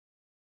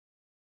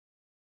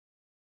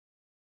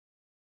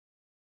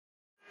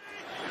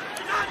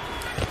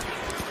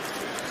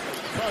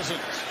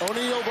Cousins.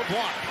 O'Neal the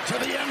block to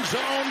the end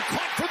zone.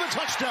 Caught for the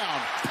touchdown.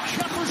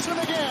 Jefferson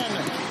again.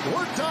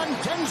 Worked on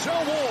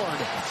Denzel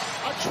Ward.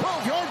 A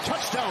 12-yard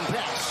touchdown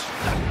pass.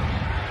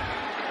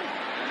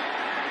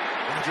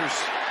 Rodgers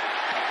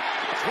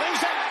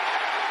swings it.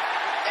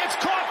 It's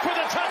caught for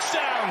the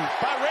touchdown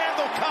by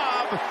Randall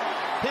Cobb.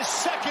 His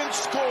second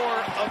score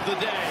of the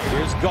day.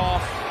 Here's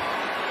Goff.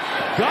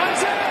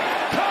 Guns it.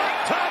 Caught.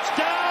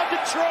 Touchdown,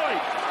 Detroit.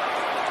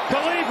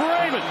 Khalif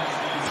Raymond,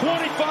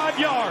 25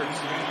 yards.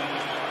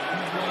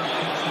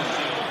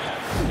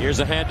 Here's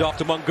a handoff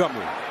to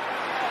Montgomery.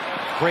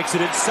 Breaks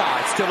it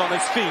inside, still on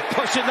his feet,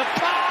 pushing the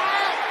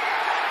pass.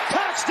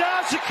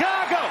 Touchdown,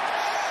 Chicago.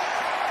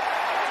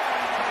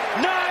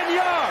 9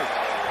 yards.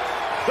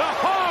 The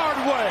hard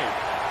way.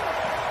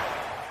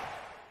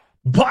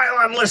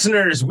 Pylon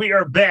listeners, we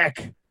are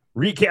back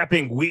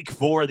recapping week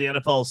 4 of the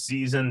NFL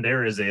season.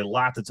 There is a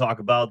lot to talk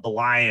about. The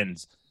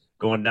Lions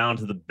going down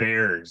to the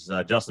Bears,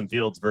 Justin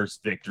Fields versus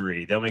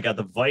victory. Then we got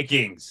the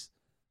Vikings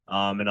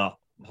in a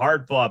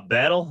hard-fought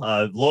battle,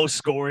 low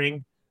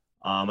scoring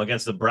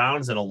against the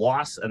Browns and a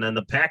loss. And then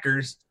the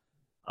Packers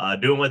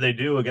doing what they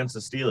do against the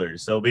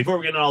Steelers. So before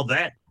we get into all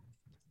that,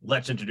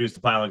 let's introduce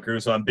the Pylon crew.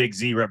 So I'm Big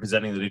Z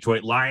representing the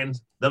Detroit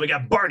Lions. Then we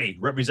got Barney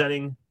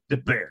representing the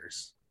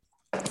Bears.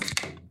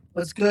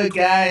 What's good,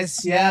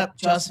 guys? Yep,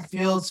 Justin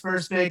Fields'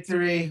 first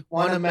victory.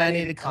 One of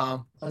many to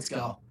come. Let's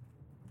go.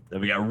 Then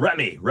we got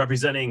Remy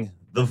representing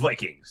the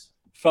Vikings.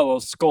 Fellow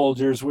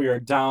Scolders, we are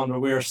down, but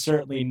we are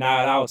certainly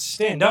not out.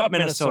 Stand up,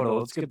 Minnesota.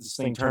 Let's get this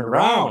thing turned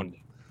around.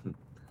 And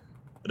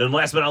then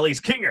last but not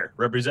least, Kinger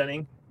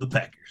representing the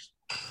Packers.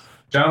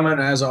 Gentlemen,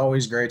 as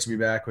always, great to be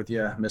back with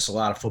you. Missed a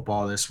lot of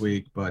football this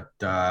week, but,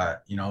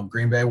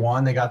 Green Bay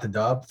won. They got the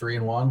dub,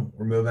 3-1.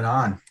 We're moving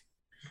on.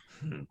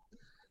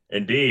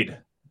 Indeed.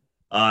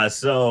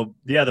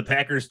 The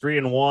Packers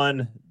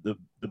 3-1.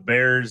 The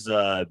Bears.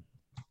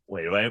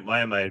 Why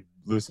am I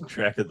losing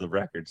track of the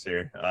records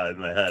here in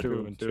my head?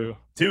 2-2.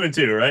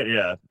 2-2, right?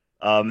 Yeah.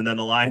 And then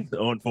the Lions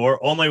 0-4.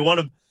 Only one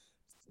of,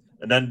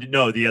 and then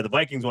the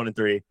Vikings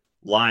 1-3.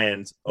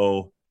 Lions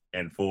 0-4.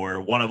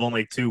 One of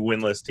only 2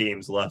 winless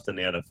teams left in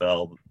the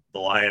NFL: the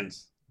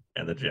Lions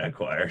and the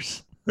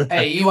Jaguars.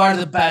 Hey, you are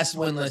the best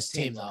winless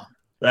team, though.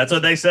 That's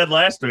what they said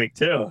last week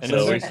too. And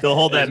so we still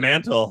hold that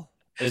mantle.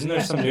 Isn't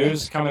there some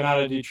news coming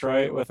out of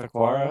Detroit with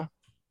Aquara?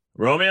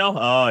 Romeo?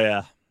 Oh,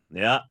 yeah.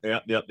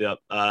 Yep.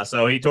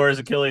 So he tore his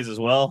Achilles as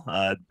well.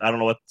 I don't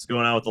know what's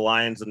going on with the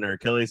Lions and their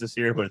Achilles this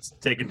year, but it's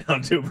taken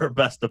down 2 of our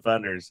best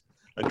defenders,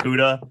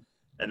 Okudah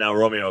and now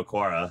Romeo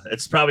Aquara.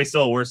 It's probably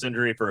still a worse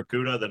injury for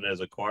Okudah than it is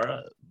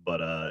Aquara,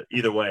 but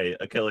either way,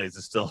 Achilles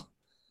is still.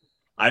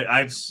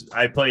 I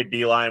played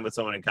D-line with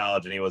someone in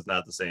college, and he was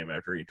not the same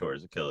after he tore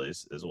his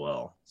Achilles as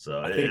well.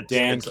 So I think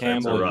Dan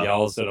Campbell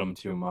yells at him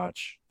too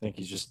much. I think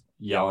he's just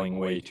yelling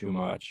way too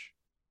much.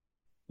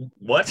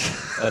 What?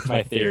 That's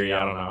my theory.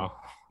 I don't know.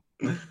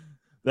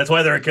 That's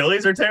why their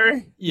Achilles are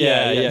tearing?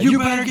 Yeah. You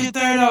better get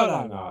there.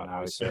 No.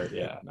 He's hurt.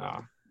 Yeah,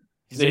 no.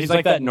 He's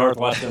like that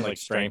Northwestern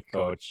strength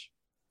coach.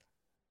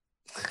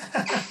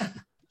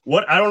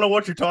 What? I don't know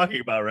what you're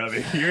talking about,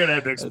 Remy. You're gonna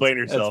have to explain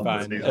yourself.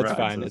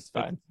 It's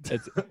fine.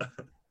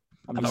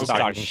 I'm just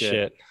talking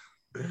shit.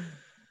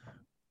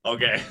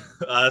 Okay.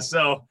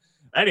 So,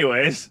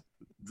 anyways,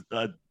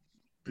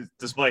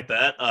 despite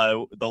that,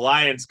 the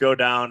Lions go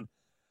down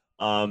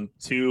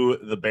to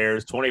the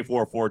Bears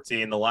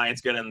 24-14. The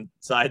Lions get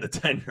inside the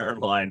 10-yard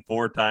line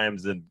 4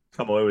 times and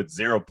come away with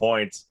 0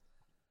 points.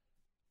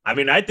 I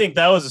mean, I think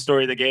that was the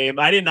story of the game.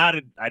 I did not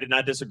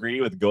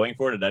disagree with going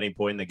for it at any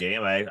point in the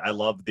game. I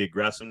love the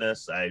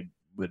aggressiveness. I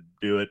would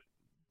do it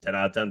 10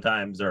 out of 10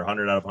 times or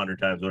 100 out of 100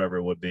 times, whatever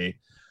it would be.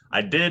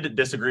 I did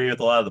disagree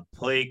with a lot of the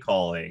play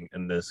calling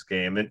in this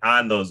game and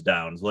on those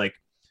downs. Like,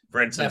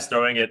 for instance,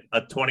 throwing it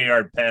a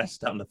 20-yard pass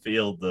down the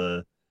field,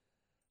 the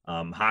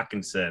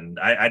Hawkinson.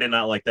 I did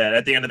not like that.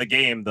 At the end of the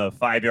game, the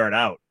 5-yard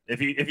out.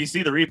 If you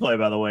see the replay,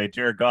 by the way,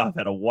 Jared Goff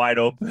had a wide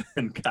open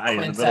guy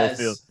in the middle of the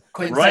field.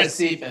 Right.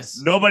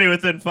 Nobody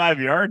within 5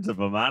 yards of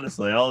him,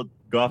 honestly. All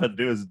Goff had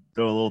to do is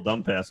throw a little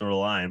dump pass over the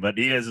line. But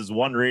he has his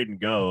one read and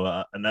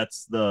go, and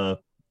that's the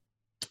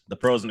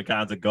pros and the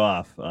cons of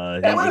Goff.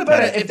 That would have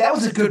been if that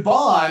was a good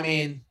ball. I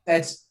mean,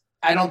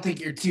 I don't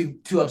think you're too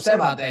upset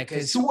about that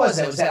because who was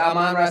that? Was that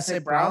Amon-Ra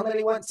St. Brown that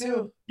he went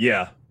to?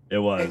 Yeah, it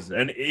was,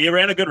 and he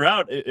ran a good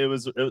route.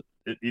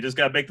 You just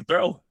got to make the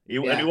throw.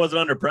 And he wasn't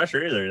under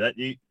pressure either.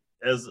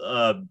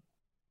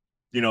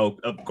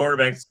 A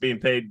quarterback's being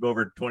paid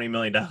over $20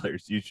 million.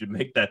 You should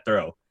make that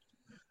throw.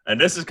 And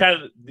this is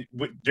kind of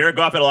Jared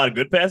Goff had a lot of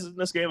good passes in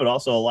this game, but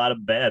also a lot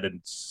of bad and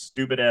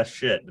stupid ass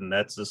shit. And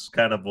that's just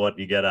kind of what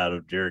you get out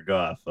of Jared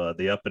Goff,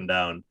 the up and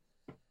down.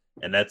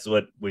 And that's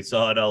what we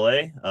saw in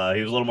LA.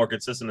 He was a little more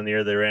consistent in the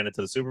year they ran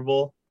into the Super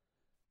Bowl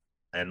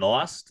and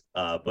lost.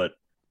 But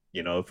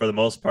for the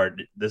most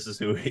part, this is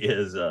who he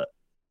is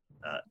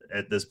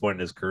at this point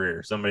in his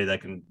career. Somebody that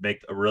can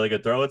make a really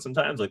good throw at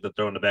sometimes, like the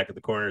throw in the back of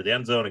the corner of the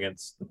end zone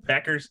against the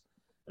Packers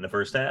in the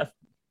first half.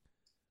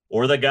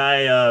 Or the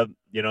guy,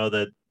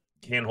 that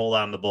can't hold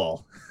on to the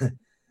ball.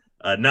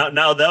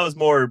 Now that was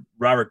more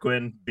Robert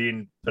Quinn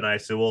being Penei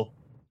Sewell,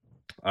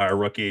 our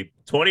rookie,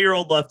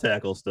 20-year-old left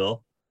tackle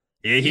still.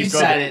 You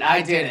said it.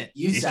 I didn't.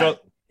 He's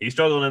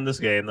struggling in this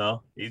game,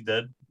 though. He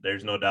did.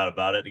 There's no doubt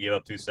about it. He gave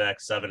up 2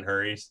 sacks, 7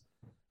 hurries.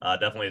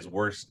 Definitely his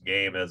worst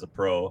game as a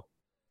pro.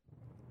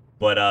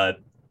 But,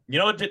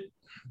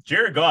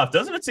 Jared Goff,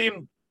 doesn't it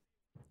seem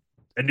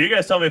 – and you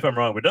guys tell me if I'm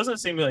wrong, but doesn't it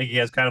seem like he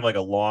has kind of like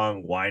a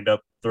long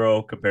wind-up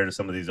throw compared to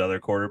some of these other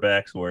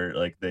quarterbacks where,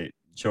 like, they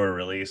shorter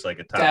release, like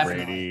a Tom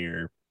Brady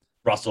or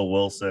Russell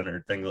Wilson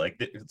or things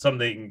like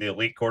something the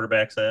elite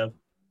quarterbacks have?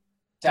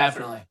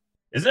 Definitely.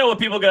 Isn't that what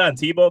people get on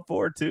Tebow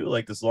for, too?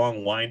 Like this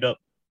long wind-up,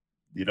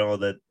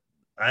 that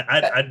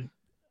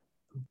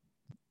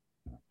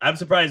I'm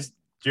surprised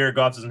Jared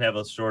Goff doesn't have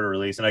a shorter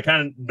release, and I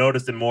kind of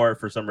noticed it more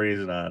for some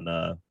reason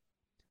on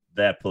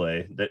that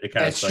play. That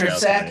kind of stuck strip out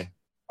sack, to me.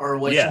 or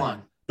which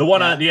one? The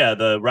one on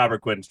the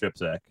Robert Quinn strip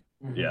sack.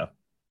 Mm-hmm. Yeah.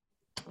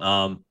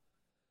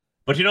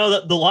 But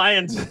the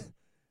Lions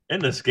in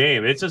this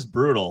game, it's just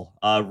brutal.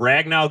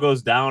 Ragnow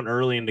goes down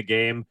early in the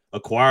game.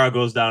 Aquara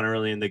goes down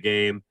early in the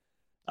game.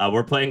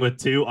 We're playing with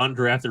 2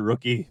 undrafted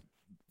rookie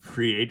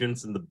free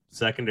agents in the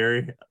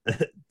secondary.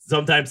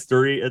 Sometimes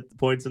 3 at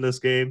points in this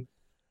game.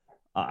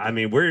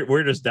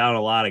 We're just down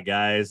a lot of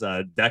guys.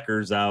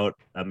 Decker's out.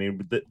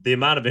 The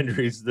amount of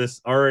injuries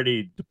this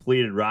already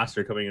depleted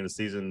roster coming into the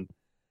season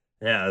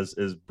has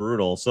is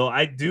brutal. So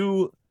I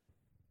do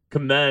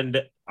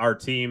commend our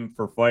team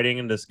for fighting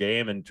in this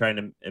game and trying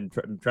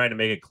to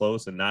make it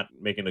close and not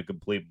making a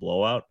complete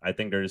blowout. I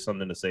think there's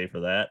something to say for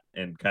that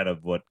and kind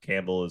of what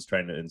Campbell is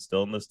trying to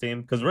instill in this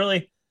team. Because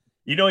really,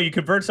 you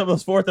convert some of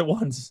those 4th and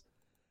 1s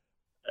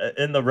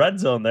in the red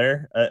zone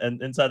there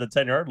and inside the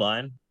 10-yard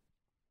line.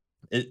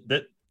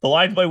 The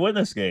Lions might win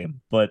this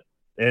game, but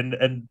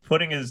and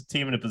putting his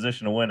team in a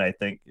position to win, I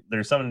think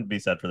there's something to be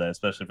said for that,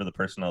 especially for the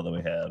personnel that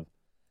we have.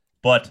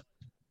 But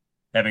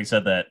having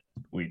said that,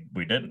 we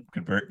didn't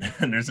convert,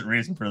 and there's a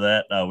reason for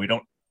that. We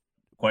don't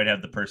quite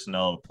have the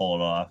personnel to pull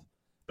it off,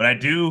 but I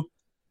do.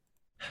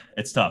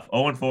 It's tough.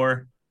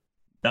 0-4,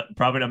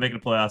 probably not making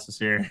the playoffs this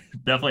year.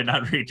 Definitely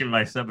not reaching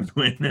my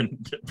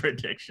 7-win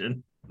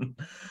prediction.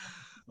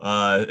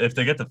 If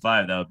they get to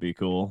 5, that would be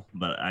cool.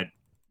 But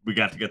we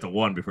got to get to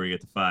 1 before you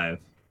get to 5.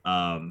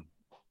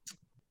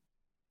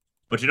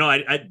 But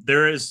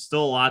there is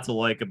still a lot to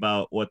like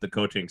about what the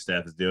coaching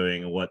staff is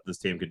doing and what this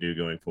team could do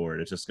going forward.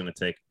 It's just going to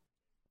take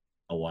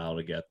a while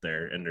to get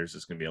there, and there's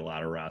just going to be a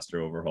lot of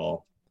roster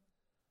overhaul.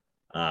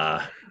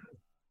 A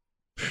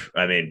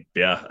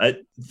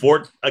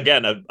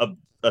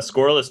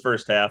scoreless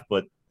first half,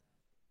 but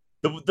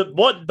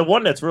the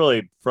one that's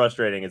really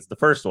frustrating is the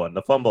first one,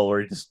 the fumble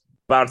where he just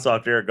bounced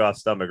off Jared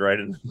Goff's stomach right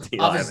in the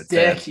off his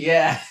dick.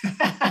 Yeah.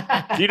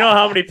 Do you know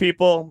how many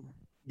people?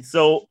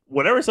 So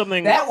whenever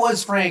something that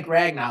was Frank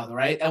Ragnow,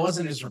 right? That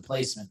wasn't his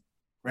replacement,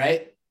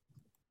 right?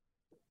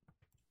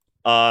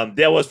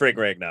 That was Frank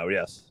Ragnow.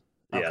 Yes.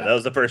 Okay. Yeah, that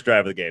was the first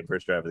drive of the game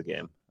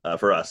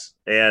for us.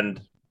 And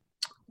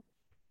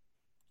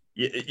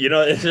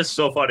it's just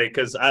so funny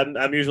because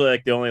I'm usually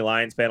like the only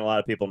Lions fan a lot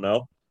of people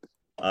know,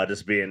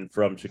 just being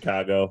from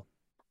Chicago,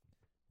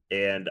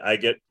 and I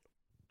get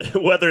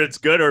whether it's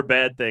good or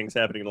bad things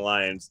happening to the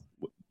Lions,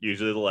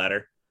 usually the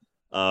latter.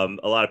 A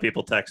lot of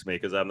people text me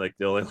because I'm like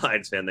the only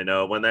Lions fan they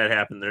know. When that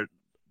happened,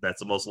 that's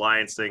the most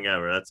Lions thing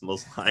ever. That's the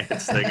most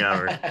Lions thing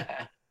ever.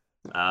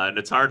 And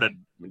it's hard to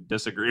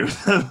disagree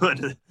with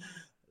them.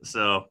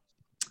 So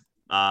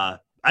I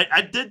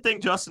did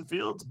think Justin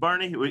Fields,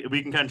 Barney,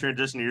 we can kind of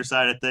transition to your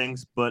side of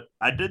things, but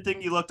I did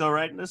think he looked all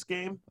right in this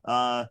game.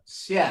 I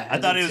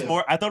thought it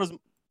was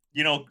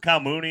Kyle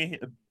Mooney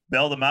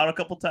bailed him out a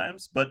couple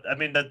times, but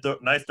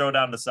nice throw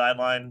down the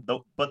sideline.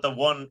 But the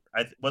one,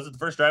 was it the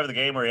first drive of the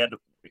game where he had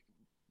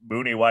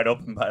Mooney wide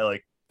open by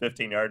like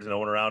 15 yards and no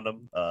one around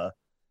him?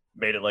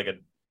 Made it like a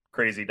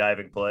crazy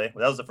diving play.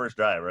 That was the first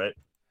drive, right?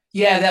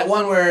 Yeah, that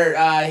one where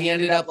he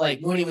ended up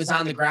like Mooney was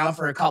on the ground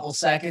for a couple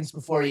seconds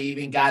before he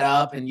even got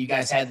up, and you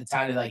guys had the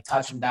time to like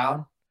touch him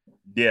down.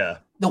 Yeah,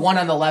 the one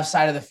on the left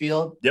side of the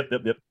field. Yep.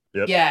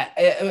 Yeah,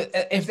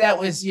 if that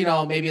was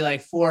maybe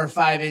like 4 or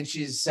 5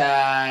 inches,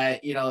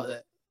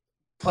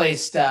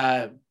 placed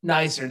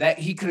nicer, that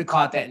he could have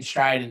caught that in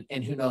stride,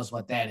 and who knows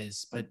what that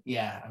is. But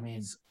yeah,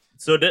 in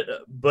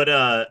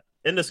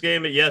this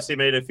game, yes, he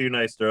made a few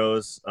nice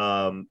throws.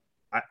 I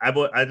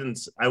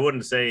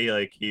wouldn't say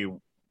like he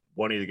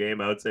won you the game.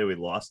 I would say we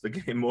lost the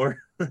game more.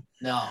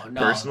 No.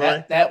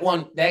 Personally,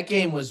 that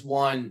game was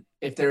won.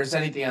 If there was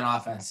anything on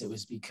offense, it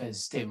was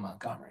because David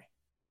Montgomery.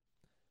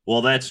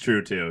 Well, that's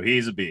true too.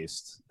 He's a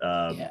beast.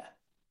 Yeah.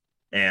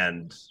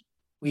 And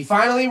we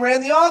finally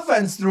ran the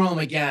offense through him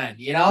again.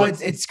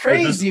 It's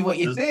crazy what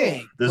you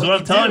think. This is what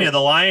I'm telling you. The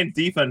Lions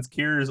defense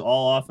cures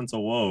all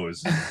offensive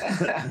woes.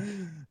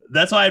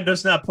 That's why I'm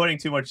just not putting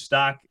too much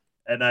stock.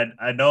 And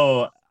I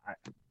know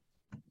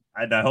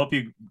I hope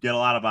you get a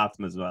lot of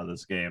optimism out of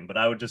this game, but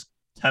I would just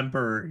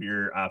temper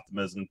your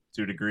optimism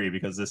to a degree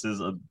because this is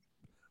a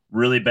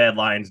really bad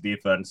Lions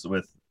defense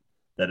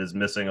that is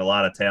missing a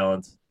lot of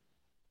talent.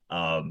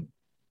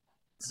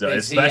 So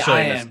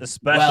especially in the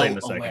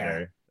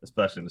secondary.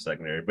 especially in the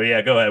secondary. But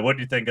yeah, go ahead. What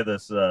do you think of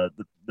this? The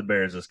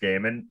Bears this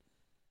game, and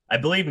I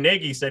believe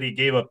Nagy said he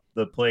gave up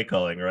the play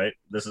calling. Right?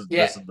 This is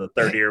the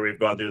third year we've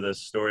gone through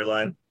this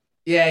storyline.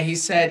 Yeah, he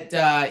said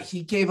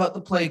he gave up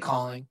the play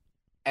calling,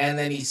 and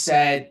then he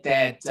said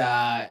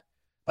that,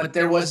 but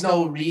there was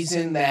no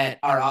reason that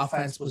our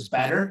offense was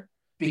better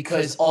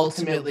because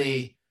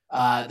ultimately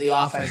the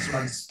offense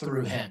runs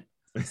through him.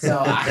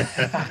 So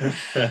I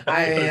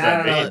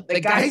don't know. The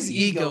guy's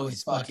ego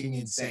is fucking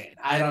insane.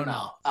 I don't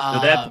know.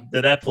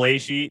 Did that play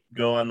sheet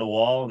go on the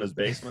wall in his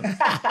basement?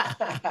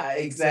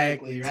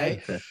 Exactly,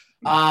 right?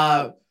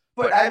 But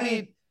I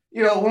mean,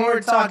 when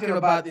we're talking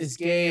about this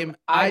game,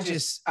 I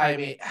was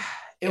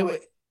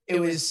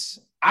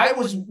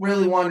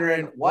really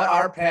wondering what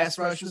our pass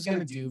rush was going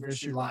to do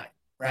versus your line,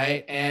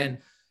 right? And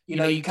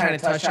you kind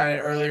of touched on it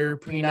earlier.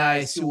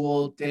 Penei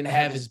Sewell didn't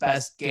have his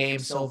best game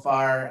so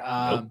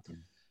far.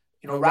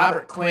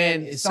 Robert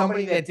Quinn is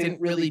somebody that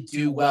didn't really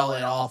do well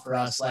at all for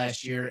us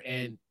last year.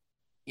 And,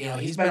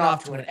 he's been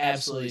off to an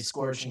absolutely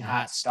scorching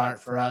hot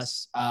start for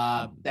us.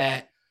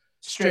 That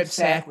strip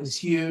sack was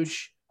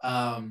huge.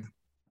 Our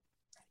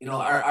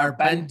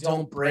bend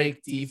don't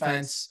break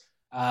defense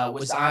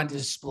was on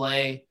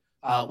display.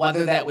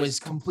 Whether that was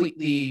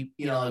completely,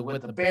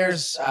 with the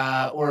Bears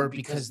or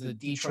because the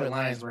Detroit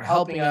Lions were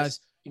helping us,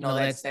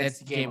 that's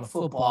the game of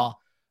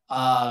football.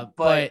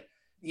 But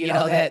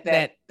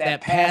that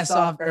pass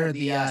off or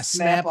the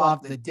snap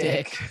off the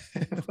dick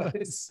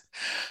was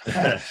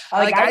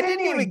I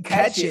didn't even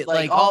catch it.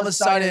 Like all of a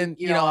sudden,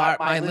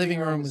 my living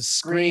room was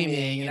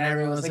screaming and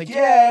everyone was like,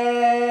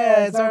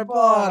 yeah, it's our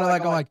ball. And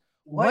I'm like,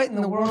 what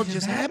in the world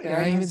just happened?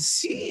 I didn't even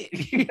see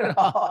it.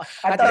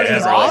 I thought it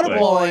was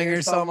audibling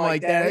or something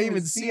like that. I didn't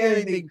even see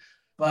anything.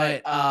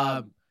 But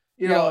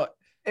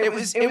it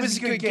was a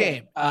good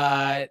game.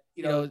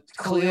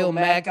 Khalil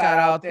Mack got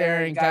out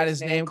there and got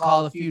his name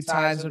called a few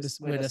times with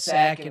a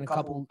sack and a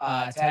couple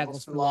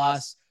tackles for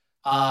loss.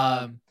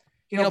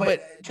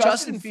 But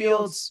Justin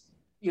Fields,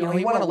 he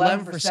went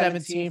 11 for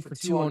 17 for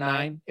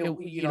 209.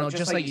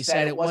 Just like you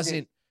said, it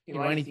wasn't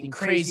anything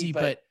crazy,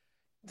 but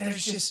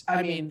there's just,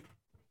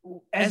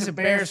 as a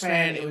Bears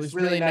fan, it was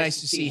really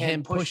nice to see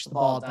him push the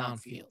ball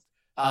downfield.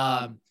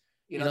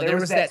 There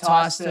was that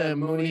toss to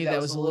Mooney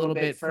that was a little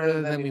bit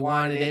further than we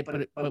wanted it,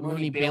 but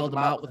Mooney bailed him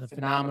out with a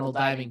phenomenal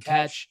diving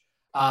catch.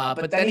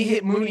 But then he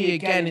hit Mooney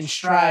again in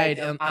stride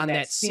on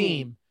that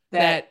seam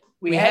that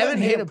we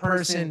haven't hit a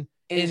person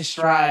in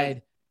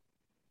stride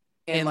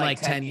in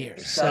like 10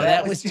 years. So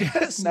that was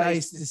just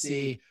nice to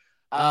see.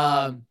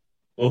 Well,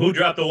 who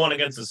dropped the one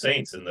against the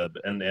Saints in the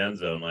end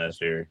zone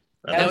last year?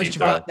 That was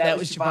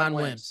Javon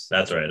Wims.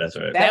 That's right.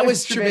 That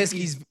was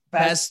Trubisky's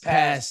best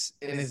pass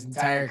in his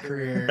entire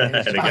career. And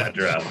it got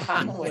dropped.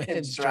 Javon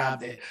Wims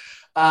dropped it.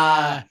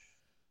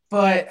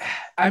 But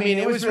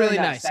it was really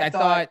nice. I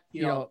thought,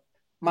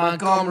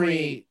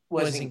 Montgomery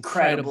was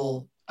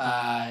incredible.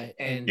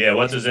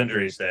 What's his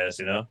injury status?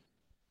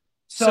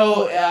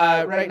 So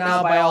right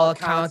now, by all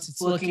accounts,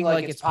 it's looking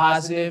like it's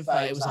positive.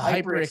 It was a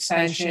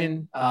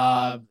hyperextension.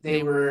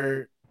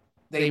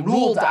 They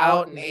ruled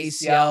out an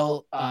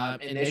ACL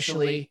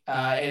initially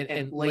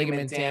and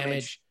ligament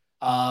damage,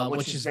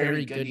 which is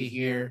very good to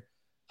hear.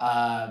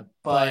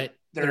 But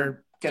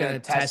they're going to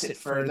test it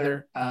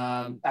further.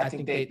 I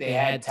think they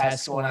had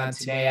tests going on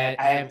today.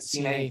 I haven't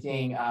seen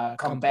anything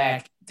come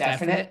back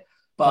definite,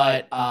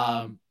 but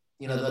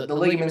the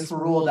ligaments were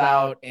ruled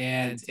out,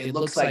 and it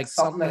looks like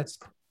something that's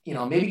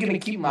maybe going to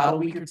keep him out a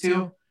week or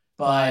two.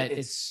 But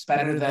it's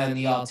better than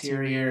the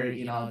ulterior,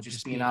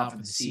 just being out for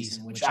the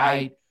season, which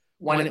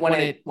when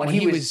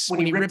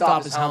he ripped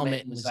off his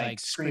helmet and was like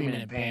screaming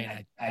in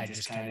pain, I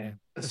just kind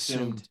of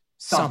assumed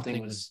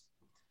something was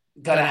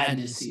gonna end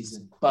his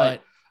season.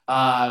 But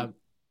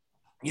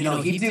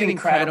he did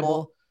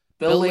incredible.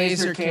 Bill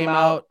Lazor came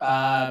out,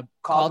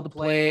 called the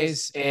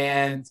plays,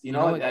 and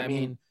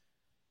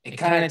it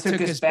kind of took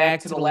us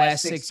back to the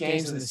last 6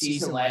 games of the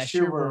season last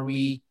year where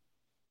we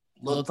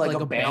looked like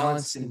a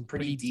balanced and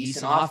pretty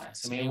decent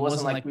offense. It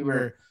wasn't like we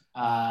were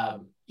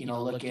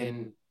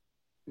looking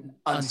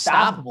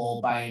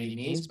unstoppable by any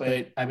means,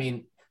 but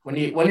when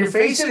you're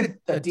facing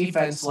a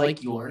defense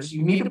like yours,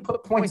 you need to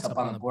put points up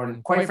on the board.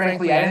 And quite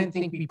frankly, I didn't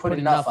think we put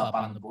enough up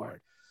on the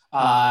board.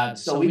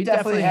 So we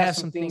definitely have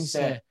some things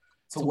to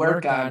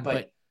work on.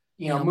 But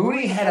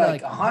Mooney had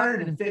like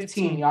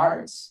 115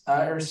 yards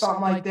or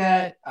something like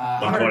that.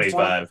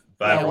 125,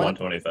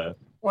 125.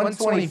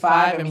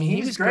 125.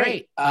 He was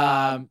great.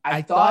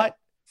 I thought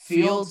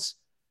Fields,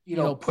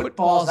 put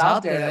balls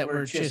out there that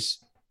were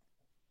just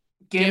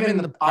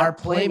giving our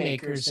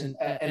playmakers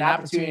an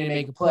opportunity to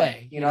make a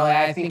play.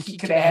 I think he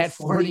could have had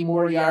 40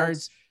 more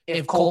yards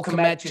if Cole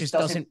Kmet just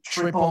doesn't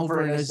trip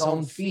over in his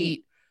own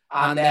feet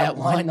on that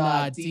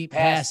one deep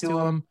pass to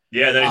him.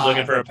 Yeah, then he's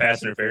looking for a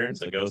pass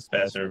interference, a ghost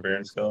pass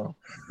interference call.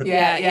 I'm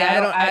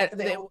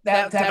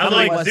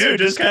like, dude,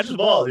 just catch the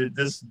ball.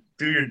 Just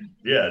do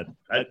your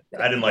I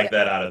didn't like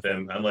that out of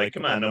him. I'm like,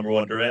 come on, number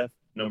 1 draft.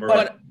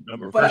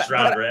 First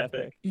round draft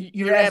pick.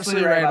 You're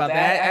absolutely right about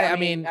that.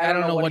 I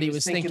don't know what he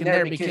was thinking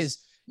there because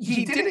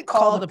he didn't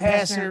call the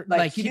passer,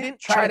 like he didn't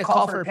try to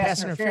call for a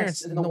pass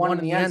interference in the one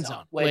in the end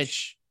zone,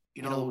 which,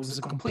 you know, was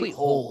a complete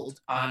hold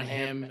on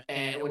him.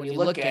 And when you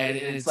look at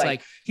it, it's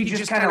like he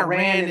just kind of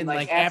ran, and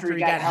like after he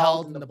got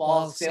held and the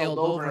ball sailed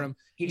over him,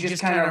 he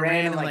just kind of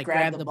ran and like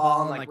grabbed the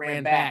ball and like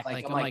ran back.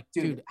 Like, I'm like,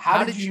 dude,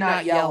 how did you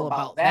not yell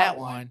about that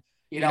one?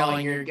 You know,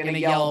 and you're going to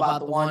yell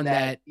about the one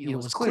that, you know,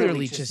 was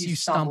clearly just you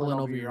stumbling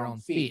over your own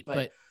feet.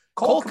 But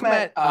Cole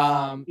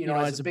Kmet, you know,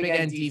 as a big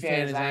ND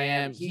fan as I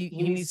am, he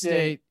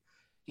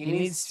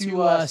needs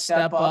to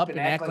step up and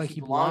act like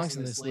he belongs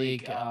in this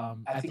league. I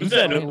think who's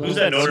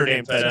that Notre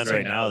Dame tight end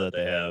right now that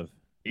they have?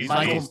 He's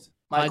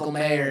Michael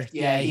Mayer.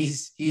 Yeah,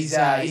 he's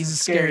a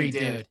scary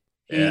dude.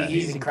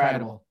 He's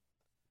incredible.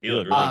 He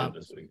looked really good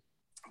this week.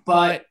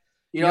 But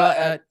you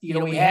know,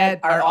 we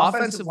had our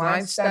offensive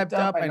line stepped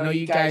up. I know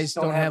you guys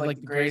don't have like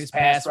the greatest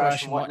pass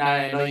rush and whatnot.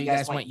 I know you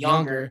guys went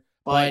younger,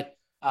 but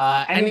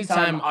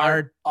anytime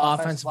our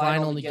offensive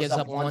line only gives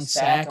up one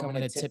sack, I'm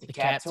going to tip the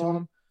cap to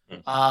them.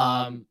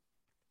 I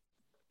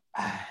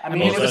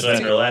mean, it was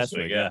last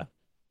week, yeah.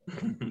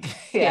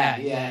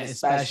 yeah,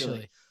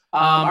 especially.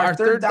 Our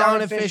third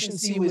down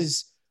efficiency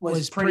was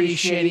pretty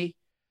shitty.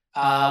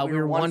 We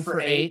were 1 for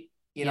 8.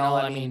 You know,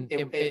 I mean,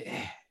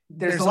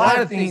 there's a lot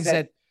of things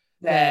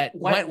that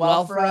went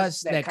well for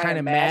us that kind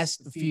of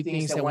masked a few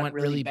things that went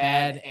really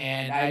bad,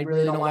 and I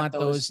really don't want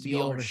those to be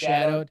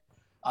overshadowed.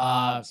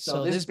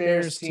 So this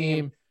Bears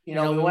team, you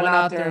know, we went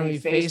out there and we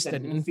faced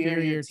an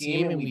inferior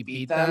team and we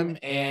beat them,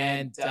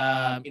 and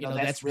you know,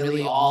 that's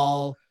really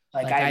all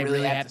like I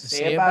really have to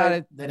say about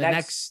it. The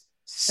next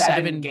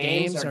 7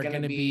 games are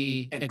going to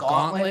be a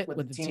gauntlet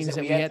with the teams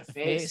that we have to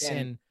face,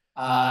 and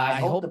I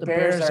hope the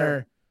Bears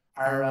are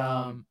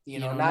you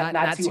know,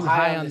 not too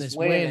high on this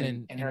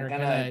win and are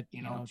gonna,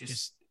 you know,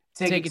 just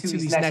take it to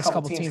these next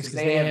couple teams, because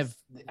they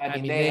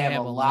have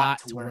a lot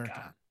to work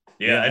on.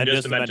 Yeah, and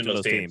just to mention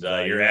those teams,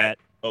 you're at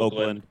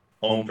Oakland,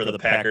 home for the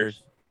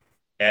Packers,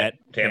 at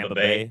Tampa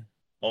Bay,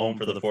 home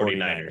for the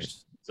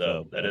 49ers.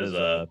 So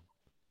that'll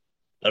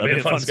be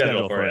a fun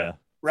schedule for you.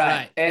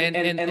 Right.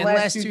 And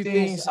last 2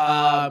 things,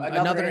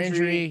 another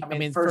injury. I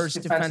mean, first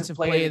defensive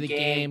play of the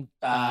game.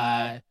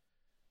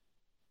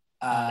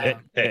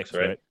 Hicks,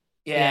 right?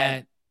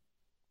 Yeah.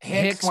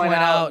 Hicks went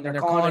out, and they're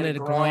calling it a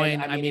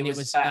groin. I mean, it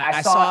was.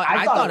 I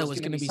thought it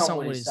was going to be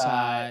something with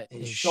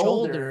his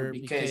shoulder,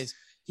 because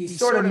he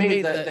sort of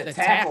made the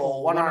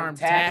tackle, one-arm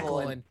tackle,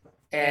 and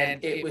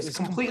it was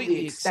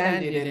completely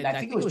extended. And I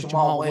think it was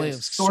Jamal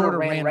Williams sort of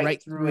ran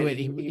right through it.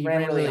 He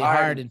ran really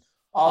hard, and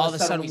all of a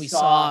sudden we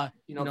saw,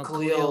 you know,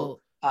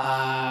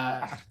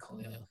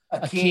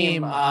 Akeem,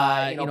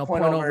 you know,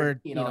 point over,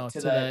 you know,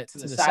 to the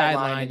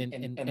sideline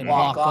and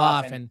walk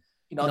off, and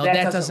you know,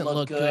 that doesn't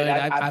look good.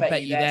 I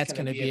bet you that's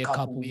going to be a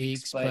couple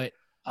weeks, but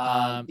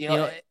you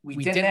know, we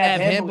didn't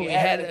have him, but we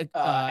had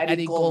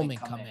Eddie Goldman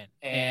come in,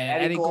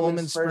 and Eddie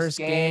Goldman's first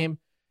game,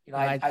 you know,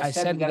 I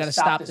said we got to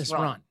stop this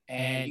run,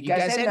 and you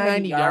guys had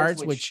 90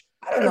 yards, which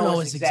I don't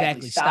know is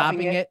exactly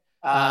stopping it.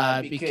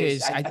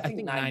 Because I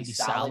think 90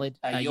 solid.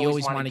 You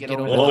always want to get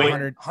over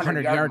the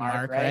 100-yard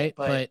mark, right?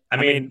 But I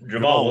mean,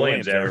 Jamal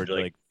Williams averaged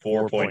like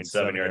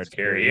 4.7 yards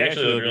carry. He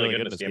actually looked really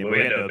good in this game, but we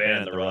had to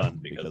abandon the run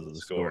because of the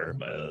score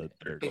by the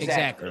third.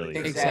 Exactly.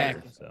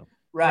 So.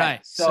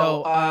 Right.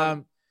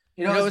 So,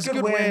 you know, it was a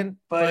good win,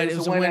 but it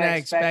was a win I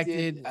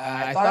expected.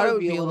 I thought it would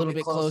be a little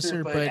bit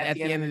closer, but at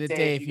the end of the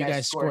day, if you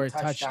guys score a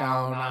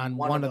touchdown on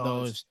one of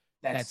those,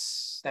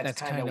 that's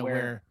kind of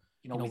where,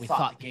 you know, we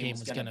thought the game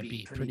was going to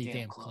be pretty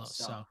damn close.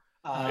 So,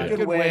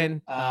 good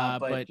win,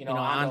 but, you know,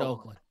 on to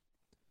Oakland.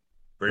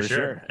 For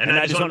sure. And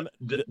I just want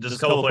to, just a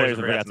couple players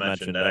we forgot to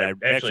mention that I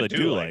actually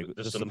do like,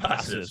 just some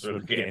positives for the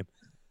game.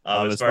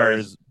 As far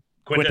as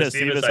Quintez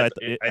Cephas,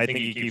 I think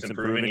he keeps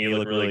improving. He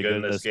looked really good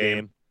in this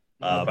game.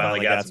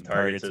 Finally got some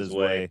targets his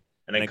way.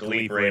 And then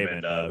Khalif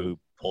Raymond, who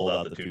pulled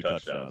out the 2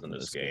 touchdowns in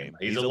this game.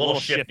 He's a little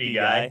shifty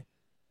guy,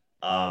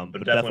 but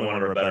definitely one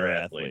of our better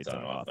athletes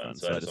on offense.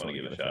 So I just want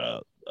to give a shout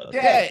out.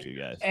 Yeah, you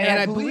guys. And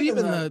I believe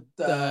in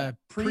the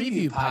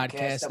preview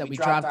podcast that we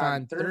dropped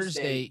on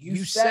Thursday,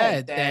 you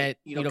said that,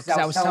 you know, because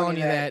I was telling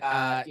you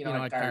that, you know,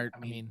 like our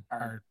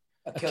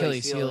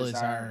Achilles heel is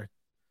our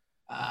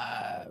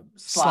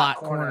slot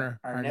corner,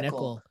 our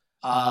nickel.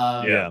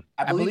 Yeah,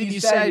 I believe you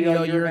said, you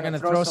know, you were going to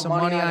throw some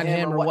money on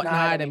him or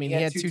whatnot. I mean, he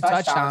had 2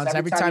 touchdowns.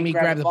 Every time he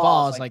grabbed the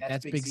ball, it's like,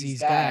 that's Big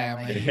Z's guy.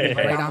 I'm like,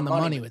 right on the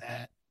money with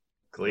that.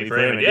 Khalif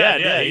Raymond.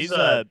 Yeah, he's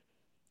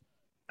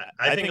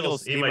I think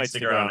he might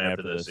stick around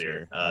after this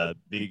year.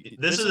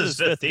 This is his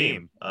 5th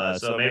team,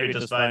 so maybe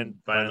just find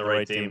the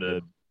right team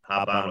to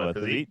hop on with,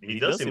 because he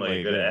does seem like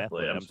a good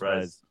athlete. I'm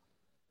surprised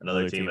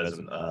another team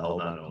hasn't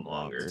held on to him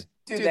longer.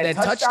 Dude, that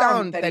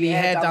touchdown that he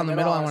had down the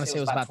middle, I want to say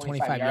it was about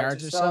 25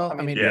 yards or so.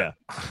 I mean, yeah.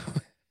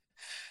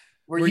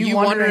 Were you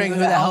wondering who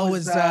the hell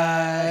was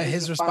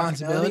his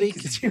responsibility?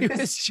 Because he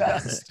was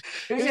just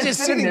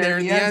sitting there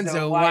in the end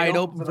zone, wide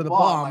open for the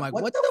ball. I'm like,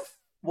 what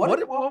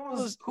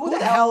was who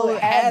the hell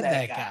had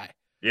that guy?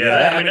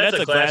 Yeah, I mean, that's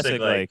a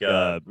classic, like,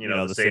 you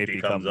know, the safety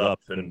comes up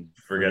and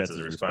forgets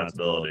his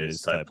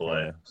responsibilities type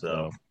play.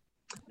 So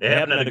It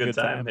happened at a good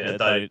time. I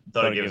thought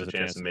it gave us a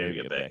chance to maybe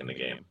get back in the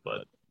game,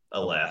 but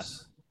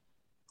alas.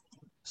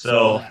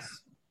 So,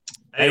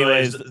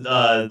 anyways,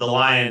 the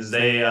Lions,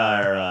 they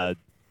are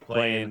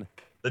playing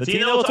the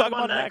team that we'll talk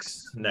about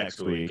next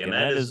week, and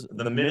that is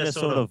the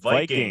Minnesota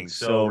Vikings.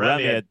 So,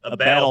 Remy, a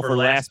battle for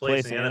last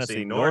place in the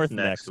NFC North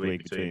next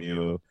week between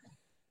you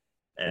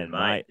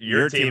and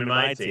your team and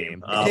my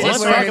team.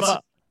 Let's talk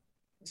about.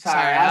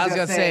 Sorry, I was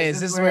gonna say, is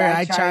this where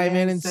I chime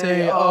in and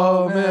say,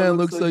 "Oh man,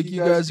 looks like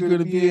you guys are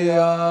gonna be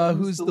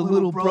who's the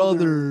little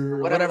brother?" Or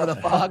whatever the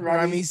fuck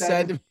Remy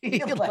said to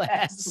me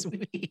last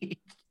week.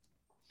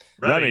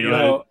 Remy,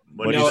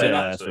 what did you say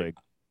last week?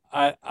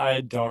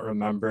 I don't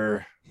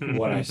remember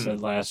what I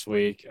said last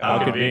week.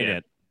 How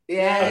convenient.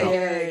 Yeah,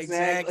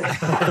 exactly.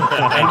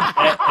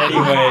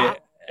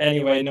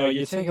 Anyway, no,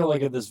 you take a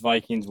look at this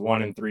Vikings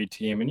 1-3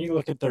 team and you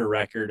look at their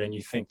record and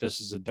you think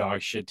this is a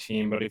dog shit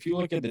team. But if you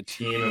look at the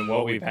team and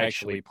what we've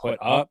actually put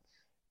up,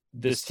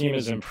 this team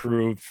has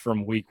improved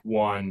from week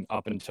 1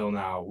 up until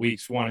now.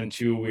 Weeks 1 and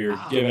 2, we were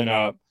giving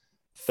up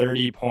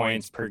 30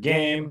 points per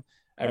game.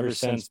 Ever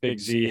since Big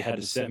Z had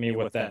to send me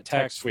with that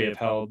text, we have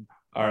held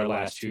our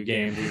last 2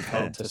 games. We've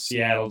held to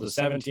Seattle to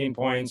 17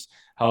 points,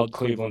 held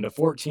Cleveland to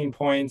 14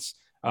 points.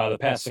 The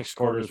past 6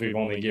 quarters, we've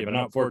only given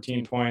up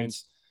 14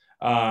 points.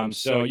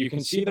 So you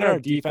can see that our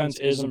defense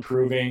is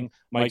improving.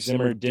 Mike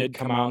Zimmer did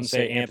come out and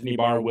say Anthony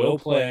Barr will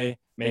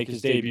make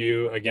his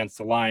debut against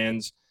the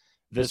Lions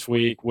this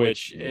week,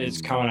 which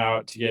is coming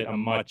out to get a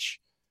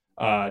much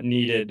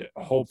needed,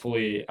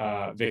 hopefully,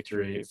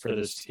 victory for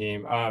this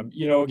team.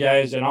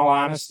 Guys, in all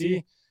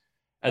honesty,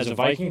 as a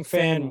Viking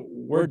fan,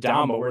 we're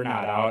down, but we're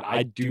not out.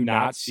 I do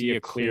not see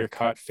a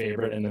clear-cut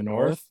favorite in the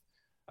North.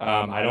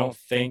 I don't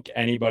think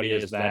anybody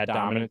is that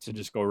dominant to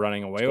just go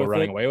running away with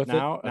it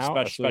now,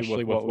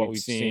 especially with what we've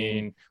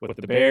seen with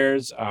the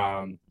Bears.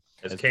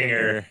 As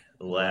Kinger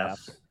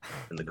laughs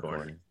in the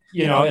corner.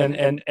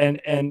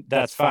 And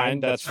that's fine.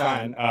 That's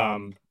fine.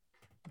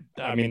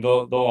 I mean,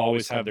 they'll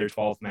always have their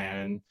 12th man,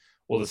 and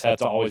we'll just have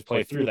to always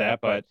play through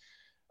that. But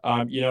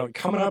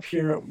coming up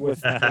here with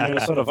the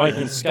Minnesota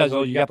Vikings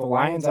schedule, you got the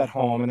Lions at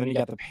home, and then you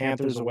got the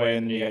Panthers away,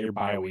 and then you got your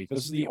bye week.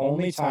 This is the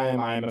only time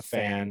I'm a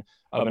fan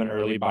of an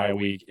early bye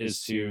week,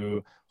 is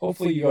to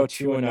hopefully you go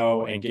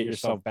 2-0 and get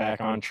yourself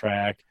back on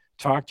track.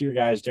 Talk to your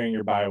guys during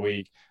your bye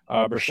week.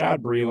 Bashaud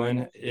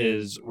Breeland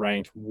is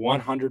ranked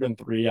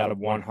 103 out of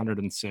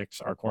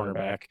 106, our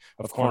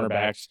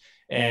cornerbacks,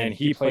 and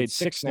he played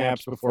 6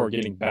 snaps before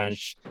getting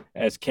benched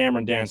as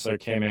Cameron Dantzler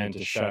came in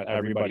to shut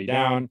everybody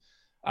down.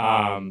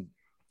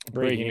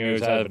 Breaking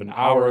news as of an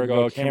hour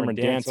ago, Cameron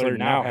Dantzler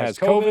now has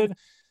COVID.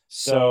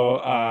 So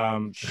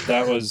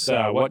that was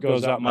what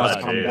goes up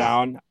must come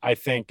down. I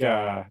think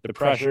the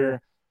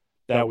pressure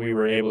that we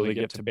were able to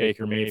get to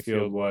Baker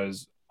Mayfield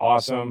was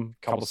awesome.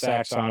 Couple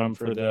sacks on him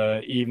for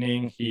the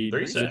evening. He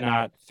did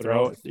not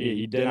throw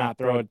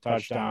a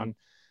touchdown.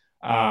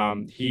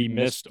 He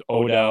missed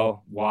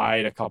Odell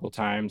wide a couple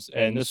times,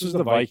 and this was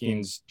the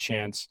Vikings'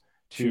 chance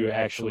to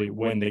actually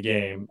win the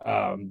game.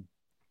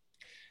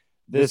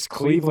 This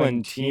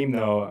Cleveland team,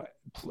 though,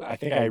 I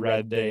think I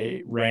read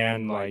they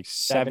ran like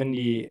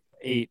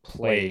 78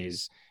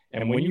 plays.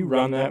 And when you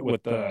run that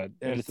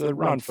it's the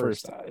run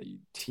first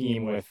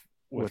team with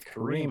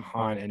Kareem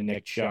Hunt and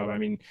Nick Chubb, I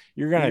mean,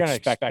 you're going to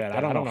expect that.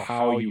 I don't know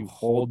how you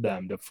hold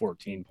them to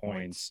 14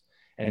 points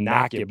and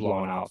not get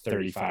blown out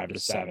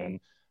 35-7.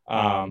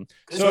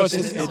 So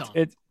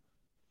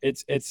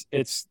it's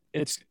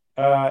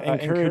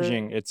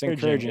encouraging. It's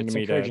encouraging to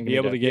me to be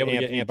able to get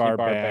Anthony Barr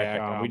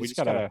back.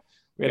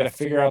 We got to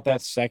figure out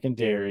that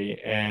secondary,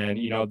 and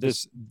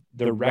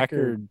the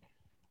record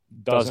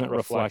doesn't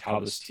reflect how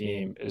this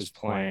team is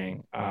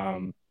playing.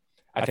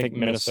 I think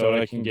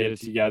Minnesota can get it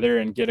together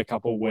and get a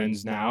couple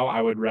wins now. I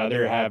would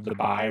rather have the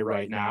bye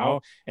right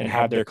now and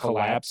have their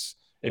collapse,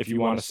 if you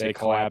want to say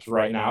collapse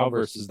right now,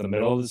 versus the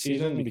middle of the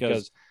season,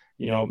 because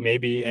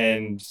maybe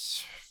in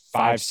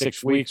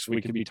 5-6 weeks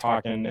we could be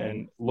talking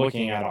and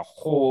looking at a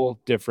whole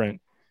different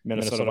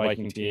Minnesota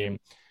Viking team.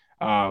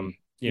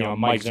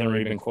 Mike Zimmer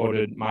even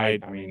quoted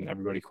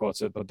everybody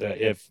quotes it, but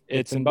if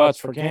it's and buts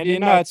for candy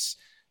and nuts,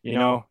 you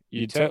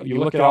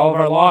look at all of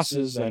our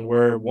losses and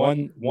we're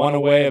one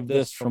away of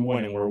this from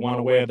winning. We're one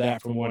away of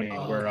that from winning.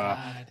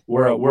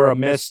 We're a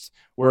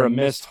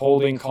missed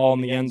holding call in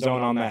the end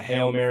zone on that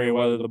Hail Mary,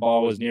 whether the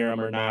ball was near him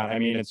or not. I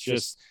mean,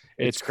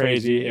 it's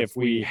crazy. If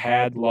we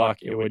had luck,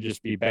 it would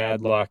just be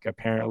bad luck,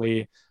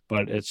 apparently,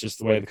 but it's just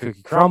the way the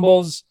cookie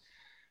crumbles.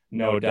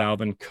 No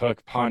Dalvin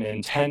Cook, pun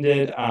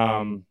intended.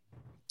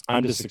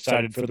 I'm just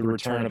excited for the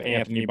return of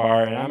Anthony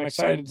Barr, and I'm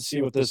excited to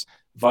see what this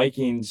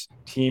Vikings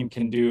team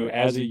can do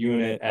as a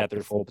unit at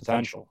their full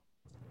potential.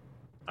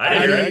 Go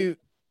ahead,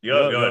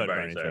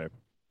 Brian. Sorry.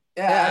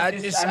 Yeah,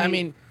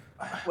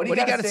 what do you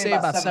got to say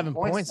about 7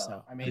 points,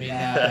 though? I mean,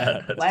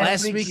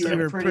 last week you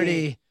were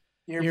pretty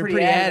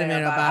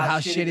adamant about how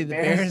shitty the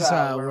Bears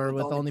were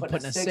with only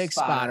putting a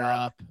 6-spotter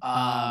up.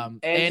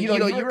 And you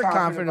were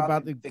confident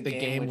about the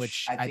game,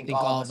 which I think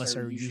all of us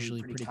are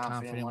usually pretty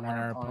confident when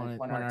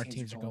our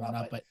teams are going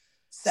up. But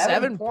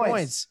 7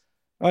 points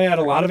Oh, yeah,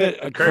 a lot of it.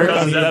 Kirk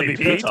on the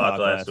MVP talk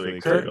last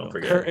week.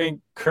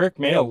 Kirk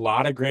made a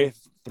lot of great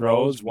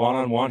throws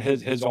one-on-one. He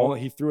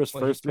threw his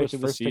first pitch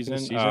of the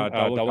season,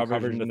 double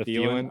coverage in the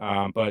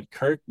Thielen. But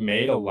Kirk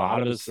made a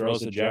lot of his throws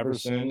to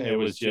Jefferson. It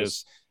was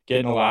just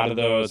getting a lot of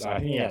those. I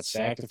think he got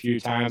sacked a few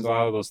times, a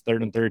lot of those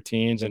 3rd and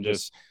 13s, and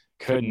just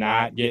could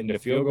not get into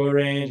field goal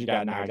range. He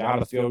got knocked out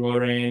of field goal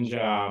range.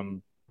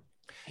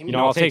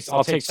 I'll take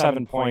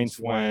 7 points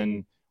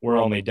when we're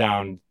only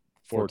down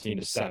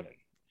 14-7.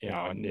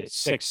 And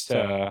it's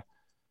 6-22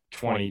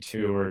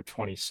 or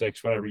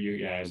 26, whatever you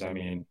guys. I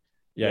mean,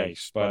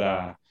 yikes! But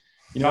I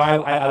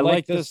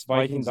like this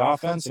Vikings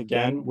offense.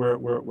 Again,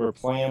 we're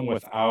playing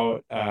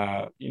without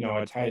a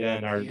tight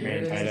end, our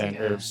main tight end,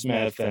 Irv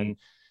Smith, and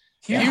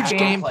huge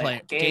game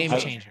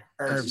changer,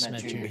 Irv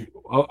Smith Jr.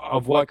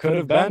 Of what could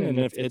have been, and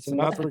if the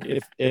Nuts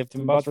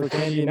were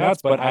candy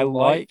nuts. But I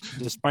like,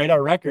 despite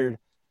our record,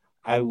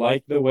 I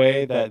like the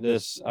way that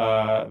this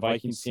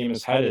Vikings team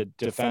is headed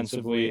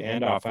defensively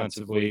and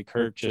offensively.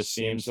 Kirk just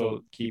seems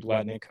to keep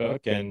letting it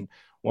cook. And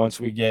once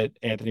we get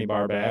Anthony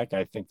Barr back,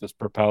 I think this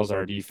propels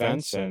our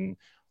defense. And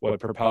what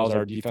propels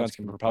our defense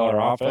can propel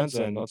our offense.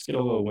 And let's get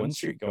a little win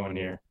streak going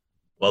here.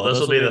 Well, this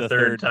will be the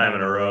 3rd time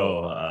in a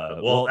row.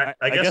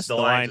 I guess the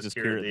Lions is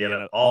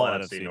here all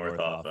NFC North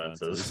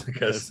offenses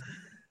because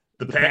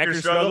the Packers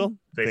struggle,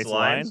 face the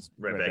Lions,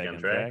 right back on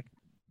track.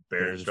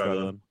 Bears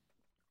struggle.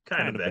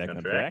 Kind of back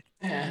on track.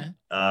 Yeah.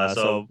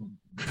 So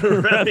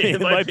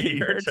it might be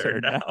your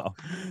turn now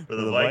for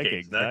the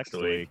Vikings next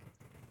week.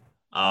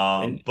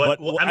 Tell me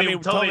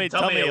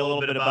a little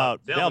bit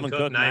about Dalvin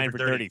Cook, 9 for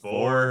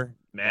 34.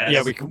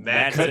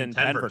 Madison,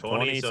 10 for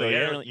 20. So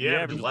you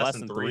averaged less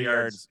than 3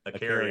 yards a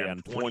carry on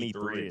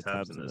 23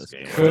 attempts in this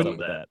game.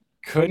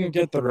 Couldn't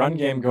get the run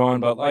game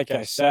going, but like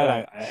I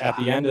said, at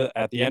the end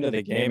of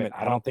the game,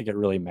 I don't think it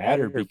really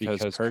mattered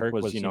because Kirk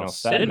was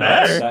setting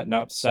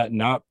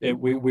up.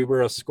 We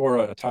were a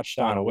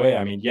touchdown away.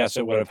 I mean, yes,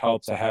 it would have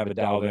helped to have a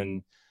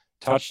Dalvin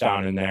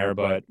touchdown in there,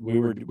 but we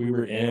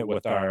were in it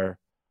with our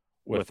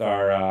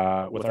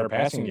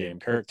passing game.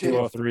 Kirk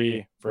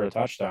 203 for a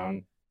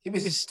touchdown. He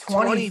was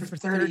 20 for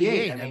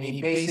 38. I mean,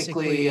 he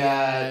basically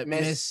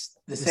missed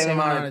the same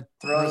amount of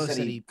throws that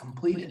he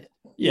completed.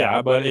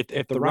 Yeah, but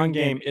if the run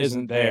game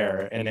isn't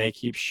there and they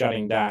keep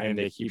shutting down and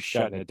they keep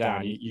shutting it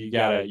down, you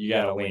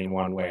gotta lean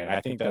one way. And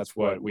I think that's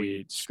what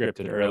we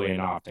scripted early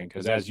and often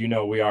because, as you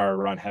know, we are a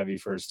run heavy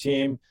first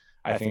team.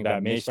 I think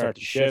that may start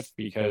to shift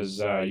because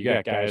you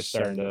got guys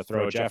starting to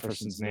throw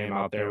Jefferson's name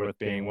out there with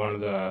being one of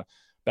the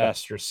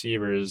best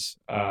receivers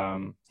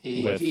with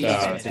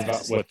Devontae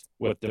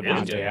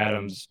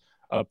Adams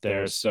up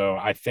there. So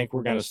I think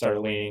we're going to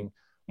start leaning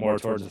more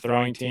towards the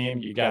throwing team.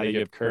 You got to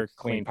give Kirk a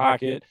clean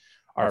pocket.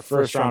 Our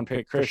first-round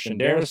pick, Christian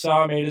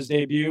Darrisaw, made his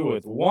debut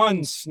with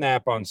 1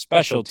 snap on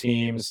special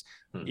teams.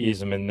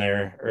 Ease him in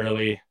there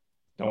early.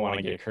 Don't want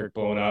to get Kirk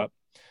blown up.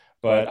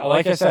 But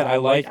like I said, I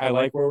like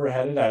where we're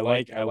headed. I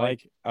like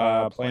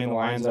playing the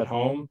Lions at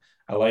home.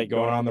 I like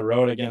going on the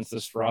road against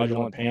this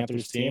fraudulent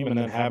Panthers team and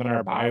then having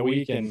our bye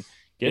week and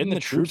getting the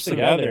troops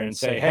together and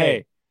say,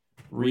 hey,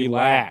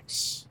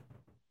 relax.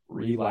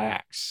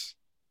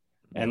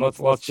 And let's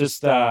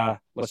just quote,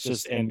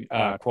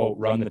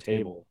 run the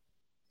table.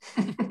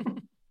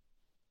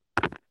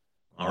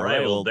 All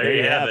right, well, there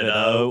you have it.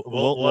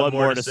 We'll have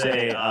more to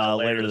say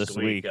later this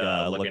week,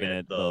 looking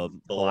at the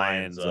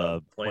Lions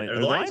playing. Are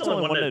the Lions the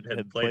only one that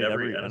had played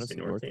every NFC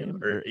North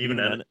team? Or even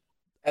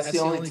that's the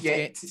only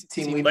team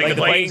we played. Like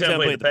the Vikings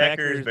haven't played the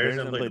Packers, Bears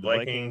haven't played the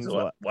Vikings.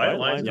 Why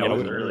Lions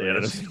wasn't really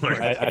NFC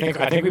North?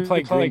 I think we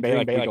played Green Bay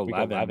like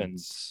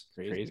 11's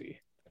crazy.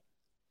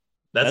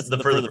 That's the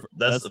first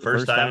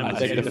time. I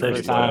think the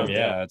first time.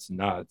 Yeah, it's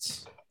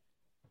nuts.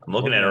 I'm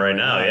looking at it right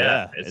now.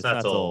 Yeah, it's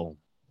not till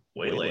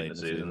way late in the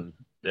season.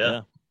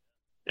 Yeah,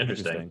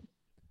 interesting.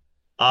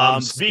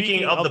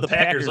 Speaking of the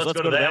Packers, let's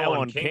go to that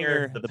one.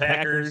 Kinger, the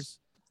Packers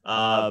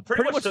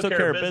pretty much took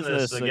care of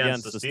business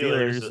against the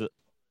Steelers.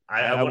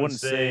 I wouldn't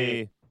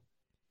say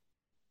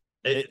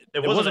it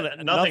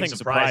wasn't nothing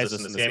surprised us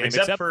in this game,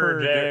 except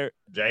for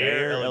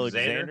Jair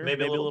Alexander,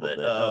 maybe a little bit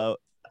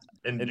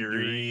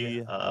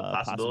injury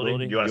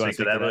possibility. You want to speak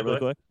to that really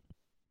quick?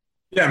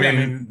 Yeah, I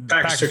mean,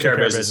 Packers took care of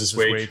business this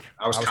week.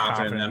 I was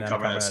confident in them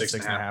covering that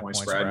 6.5 point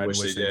spread, which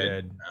they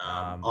did.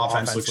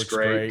 Offense looks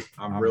great.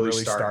 I'm really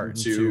starting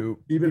to,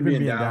 even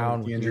being down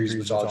with the injuries,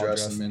 which I'll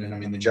address in a minute. I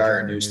mean, the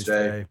Jair news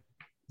today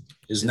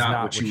is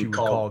not what you would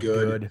call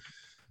good.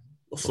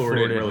 LaFleur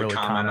didn't really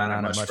comment on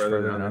it much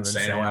further than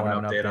saying he'll have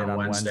an update on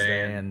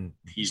Wednesday, and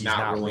he's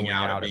not ruling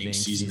out it being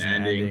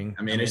season-ending.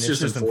 I mean, it's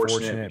just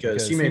unfortunate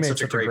because he made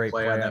such a great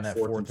play on that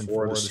 4th and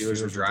 4. The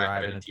Steelers were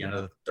driving at the end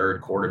of the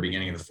third quarter,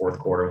 beginning of the fourth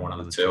quarter, one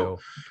of the two.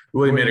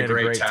 Really made a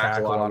great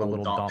tackle out of a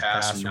little dump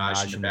pass from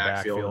Najee in the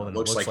backfield, and it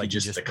looks like he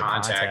just, the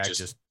contact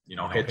just,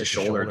 hit the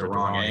shoulder at the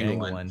wrong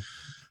angle, and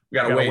we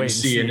got to wait and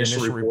see.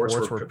 Initial reports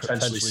were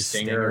potentially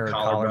stinger or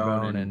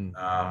collarbone, and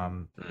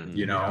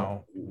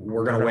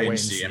we're going to wait and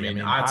see. I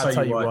mean, I'll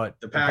tell you what,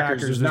 the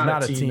Packers is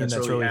not a team that's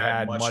really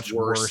had much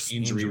worse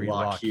injury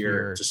luck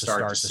here to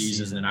start the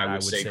season than I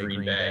would say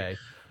Green Bay.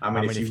 I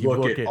mean, if you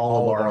look at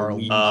all of our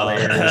elite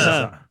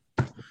players.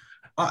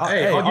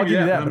 I'll give you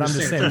that, but I'm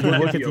just saying, if you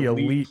look at the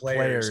elite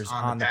players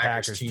on the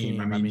Packers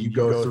team, I mean, you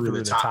go through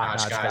the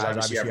top-notch guys.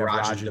 Obviously, you have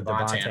Rodgers,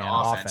 Devontae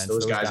on offense.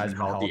 Those guys have been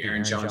healthy.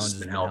 Aaron Jones has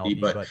been healthy.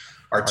 But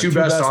our two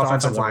best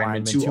offensive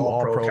linemen, two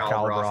all-pro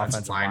caliber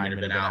offensive linemen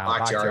have been out.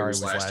 Bakhtiari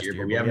was last year,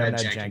 but we haven't had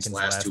Jenkins the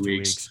last 2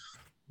 weeks.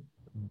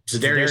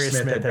 Zadarius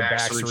Smith had back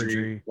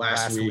surgery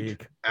last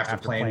week after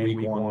playing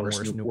week 1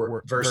 versus New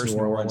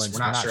Orleans. We're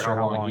not sure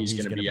how long he's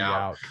going to be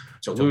out.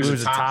 So lose a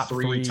top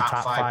 3,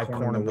 top 5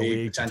 corner in the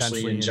league,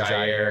 potentially in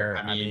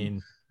Jair. I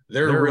mean,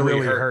 they're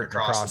really hurt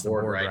across the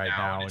board right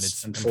now, and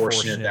it's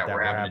unfortunate that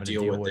we're having to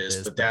deal with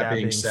this. But that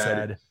being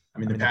said, I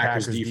mean, the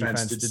Packers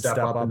defense did step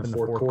up in the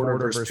fourth quarter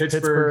versus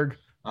Pittsburgh.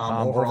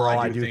 Overall,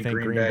 I do think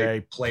Green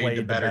Bay played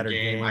the better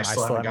game. I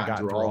still haven't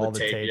gotten through all the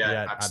tape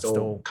yet. I'm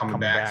still coming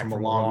back from a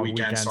long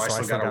weekend, so I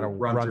still got to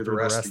run through the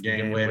rest of the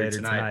game later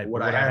tonight.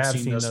 What I have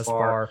seen thus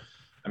far,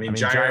 I mean,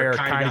 Jair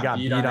kind of got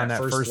beat on that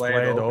first play,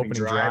 the opening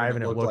drive,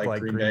 and it looked like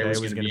Green Bay was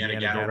going to be in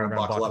again. We're going to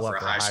buckle up for a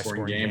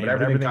high-scoring game, but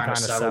everything kind of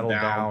settled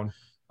down.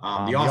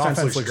 The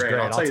offense looks great.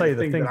 I'll tell you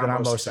the thing that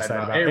I'm most excited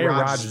about. Aaron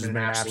Rodgers has been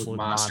an absolute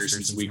monster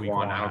since week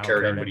 1. I don't care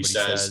what anybody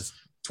says.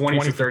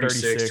 20 for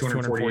 36,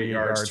 248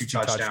 yards, 2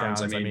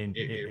 touchdowns. I mean,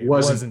 it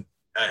wasn't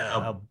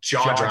a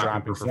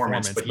jaw-dropping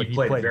performance, but he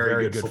played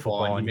very good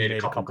football, and he made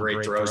a couple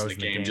great throws in the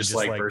game, just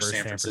like versus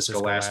San Francisco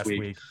last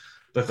week.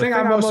 The thing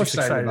I'm most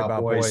excited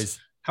about, boys,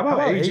 how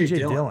about A.J.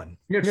 Dillon?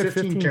 He had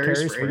 15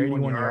 carries for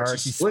 81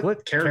 yards. He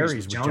split carries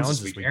with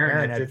Jones this week.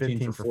 Aaron had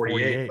 15 for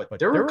 48, but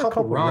there were a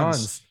couple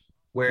runs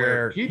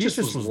where he just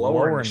was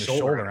lower in the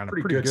shoulder on a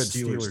pretty good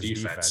Steelers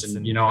defense.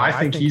 And, you know, I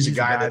think he's a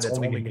guy that's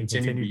only going to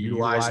continue to be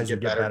utilized and get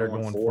better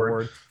going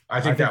forward.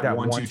 I think that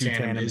 1-2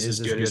 tandem is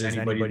as good as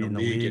anybody in the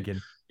league. And,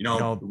 you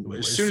know,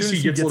 as soon as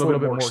he gets a little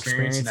bit more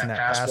experience in that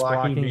pass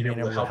blocking, being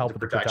able to help the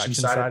protection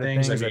side of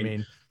things, I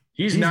mean,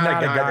 he's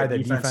not a guy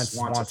that defense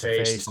wants to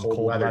face in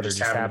cold weather, just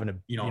having a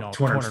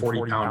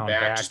 240-pound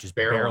back just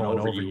barreling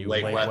over you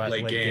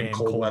late game,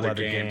 cold weather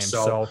game.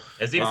 So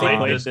has he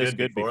played this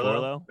good before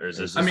though? Or is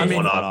this a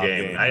one-off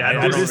game? I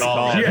don't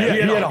recall. He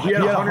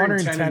had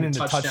 110 in the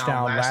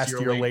touchdown last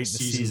year late in the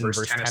season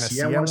versus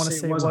Tennessee. I want to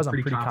say it was. I'm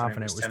pretty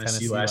confident it was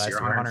Tennessee last year,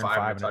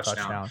 105 in a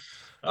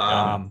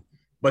touchdown.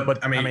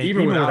 But I mean,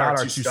 even without our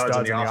two studs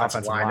on the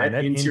offensive line,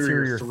 that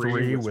interior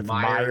 3 with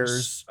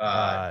Myers,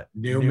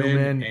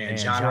 Newman, and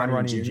John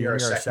Runyon Jr., our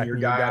second-year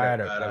guy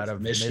out of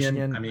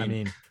Michigan. I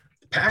mean,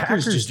 the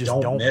Packers just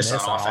don't miss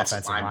on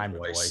offensive line,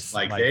 boys.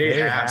 Like, they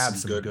have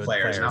some good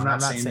players. And I'm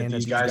not saying that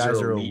these guys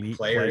are elite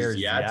players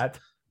yet,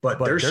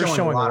 but they're showing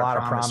a lot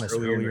of promise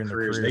earlier in their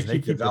careers. They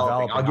keep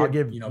developing. I'll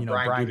give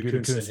Brian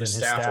Gutekunst and his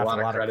staff a lot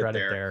of credit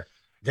there.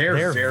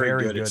 They're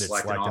very good at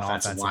selecting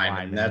offensive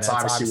linemen, and that's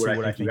obviously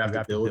what I think you have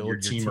to build your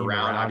team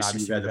around. Obviously,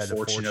 we've had the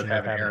fortune of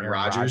having Aaron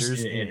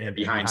Rodgers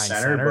behind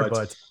center,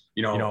 but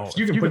if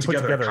you can put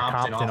together a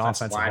competent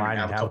offensive line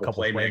and have a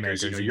couple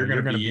playmakers, you're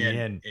going to be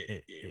in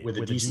with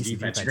a decent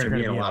defense. You're going to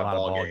be in a lot of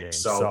ball games.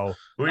 So,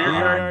 who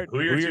are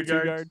your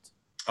two guards?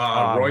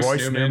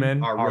 Royce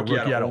Newman, our rookie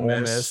out of Ole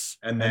Miss,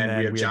 and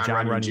then we have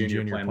John Runyon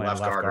Jr. playing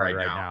left guard right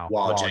now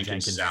while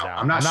Jenkins is out.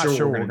 I'm not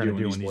sure what we're going to do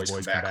when these boys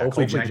come back.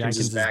 Hopefully Jenkins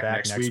is back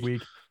next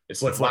week.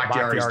 It's what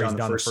Bakhtiari's done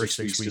the first 6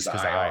 weeks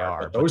because of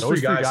IR. But those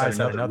three guys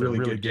had another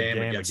really good game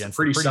against a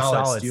pretty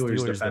solid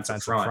Steelers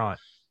defensive front.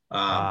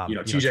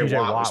 TJ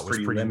Watt was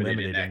pretty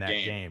limited in that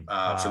game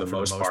for the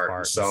most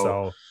part.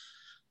 So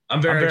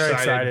I'm very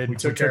excited. We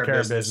took care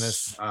of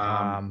business.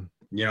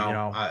 We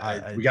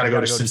got to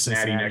go to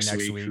Cincinnati next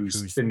week,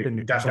 who's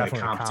been definitely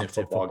a competent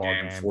football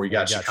game before we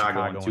got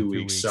Chicago in 2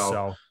 weeks.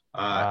 So,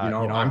 I'm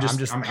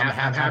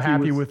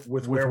happy with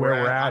where we're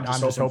at.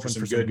 I'm just hoping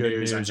for some good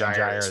news on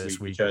Jair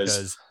this week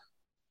because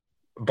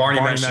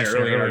Barney mentioned it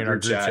earlier in our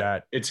group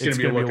chat. It's going to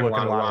be looking a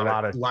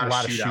lot of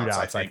shootouts,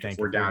 I think, if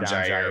we're down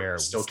Jair.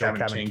 Still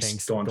Kevin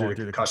King's going through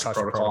the concussion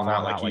protocol,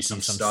 not like he's some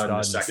stud in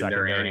the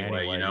secondary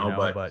anyway,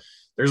 but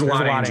there's a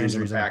lot of injuries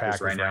in the Packers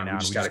right now. We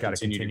just got to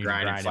continue to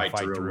grind and fight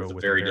through with a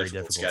very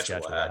difficult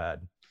schedule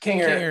ahead.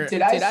 Kinger,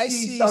 did I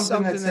see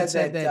something that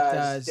said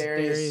that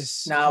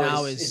Darius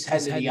now is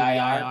headed to the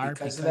IR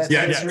because of that?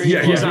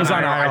 Yeah, he's on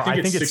IR.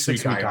 I think it's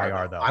 6-week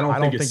IR, though. I don't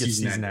think it's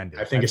season ending.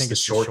 I think it's the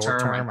short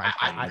term.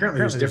 Apparently,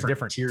 there's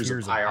different tiers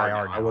of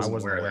IR. I wasn't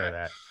aware of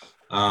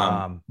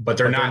that. But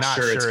they're not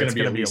sure it's going to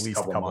be at least a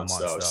couple months,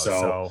 though.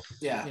 So,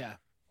 yeah.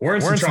 We're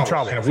in some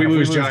trouble. And if we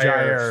lose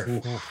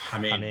Jair, I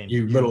mean,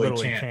 you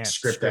literally can't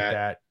script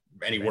that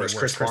any worse.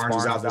 Chris Barnes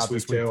is out this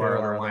week, too, our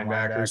other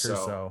linebacker.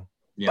 So,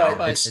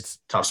 but it's a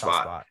tough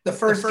spot. The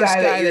first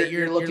guy that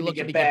you're looking to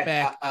get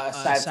back,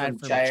 aside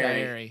from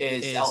Jair,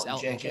 is Elton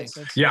Jenkins.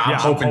 Yeah, I'm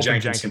hoping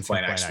Jenkins can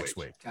play next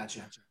week.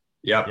 Gotcha.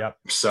 Yep.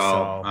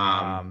 So,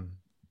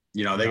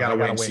 they got to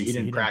wait and see. He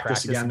didn't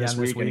practice again this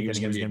week, and he was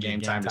going to be a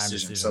game-time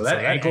decision. So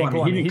that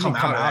ankle, he didn't come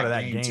out of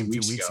that game 2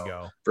 weeks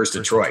ago versus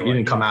Detroit. He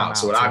didn't come out,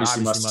 so it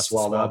obviously must have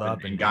swelled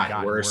up and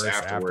gotten worse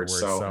afterwards.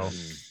 So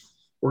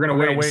we're gonna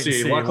wait and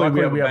see. Luckily, we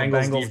have a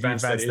Bengals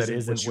defense that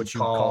isn't what you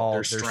call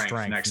their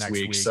strength next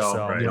week.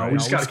 So we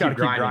just got to keep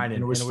grinding.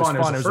 And it was fun. It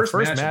was the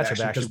first matchup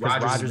actually because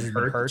Rodgers has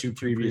been hurt 2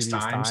 previous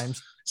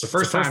times. It's the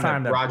first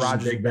time that Rodgers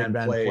and Big Ben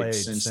played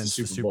since the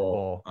Super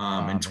Bowl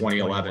in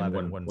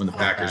 2011 when the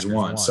Packers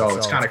won. So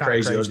it's kind of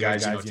crazy. Those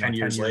guys, 10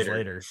 years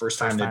later, first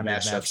time they've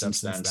matched up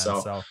since then.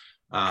 So.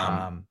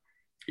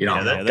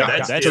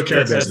 That took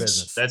care of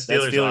business. That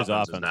Steelers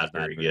offense is not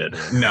very good.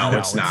 No,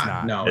 it's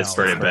not. No, it's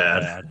pretty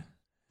bad.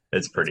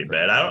 It's pretty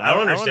bad. I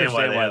don't understand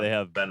why they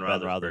have Ben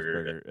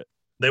Roethlisberger.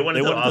 They went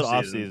into the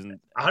offseason.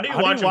 How do you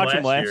watch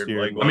him last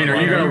year? I mean, are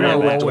you going to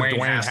roll with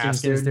Dwayne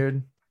Haskins,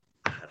 dude?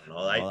 I don't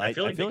know. I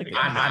feel like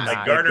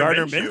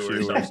Gardner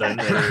Minshew or something.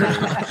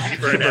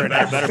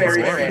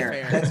 Very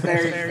fair. That's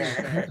very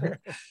fair.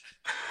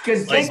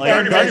 Because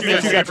Gardner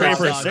Minshew got traded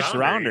for a 6th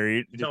rounder.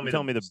 You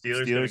tell me the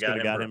Steelers could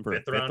have got him for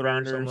a 5th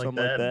rounder or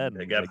something like that.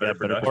 They got better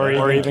production.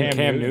 Or even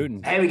Cam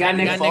Newton. Hey, we got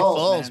Nick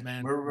Foles,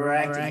 man. We're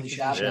actively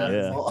shopping.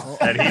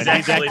 And he's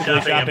actually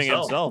shopping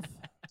himself.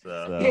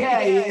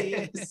 Yeah, he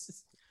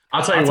is.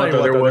 I'll tell you what,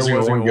 though, there was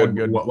one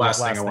good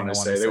last thing I want to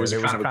say. There was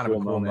kind of a cool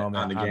moment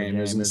on the game.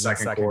 It was in the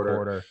second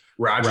quarter.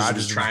 Rodgers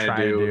was trying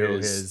to do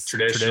his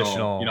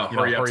traditional,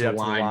 hurry up to the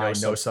line,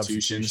 no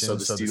substitutions, so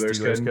the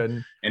Steelers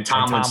couldn't. And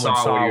Tomlin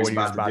saw what he was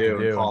about to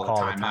do and called a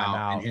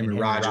timeout. And him and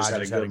Rodgers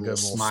had a good little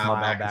smile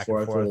back and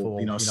forth,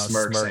 little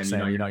smirk saying,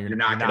 you're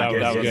not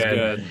going to get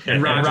good.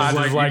 And Rodgers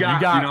was like,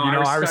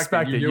 I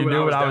respect it. You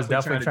knew what I was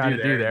definitely trying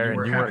to do there,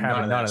 and you weren't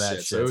having none of that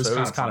shit. So it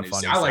was kind of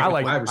funny.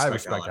 I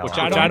respect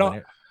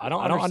that. I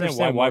don't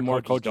understand why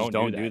more coaches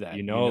don't do that.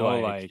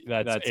 Like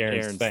that's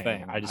Aaron's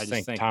thing. I just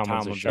think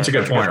Tomlin's. That's a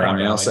good point,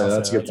 Ronnie. I'll say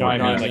that's a good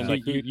point.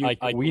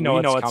 We know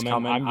it's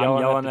coming. I'm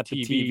yelling at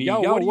the TV.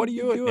 Yo, what are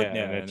you doing?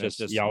 Yeah, and it's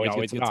just he always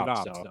gets it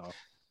off.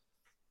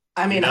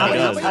 I mean, how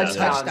many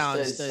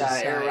touchdowns does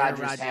Aaron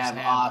Rodgers have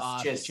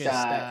off just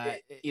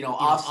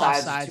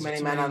offsides, too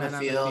many men on the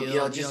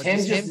field? Just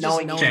him just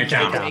knowing he can't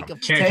count.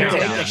 Take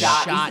a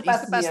shot.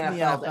 He's the best in the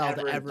NFL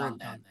to ever done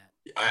that.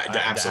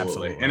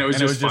 Absolutely. And it was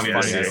just funny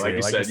to see. Like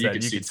you said, you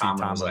could see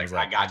Tomlin was like,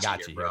 I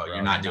got you, bro.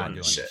 You're not doing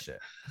this shit.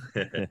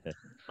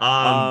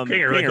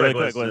 Kinger, really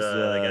quick, was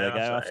the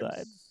guy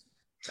offside?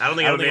 I don't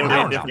think it would be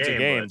a different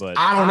game, but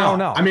I don't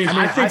know. I mean,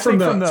 I think from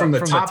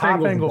the top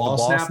angle of the ball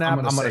snap,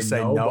 I'm going to say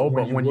no.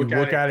 But when you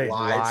look at it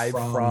live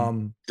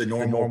from the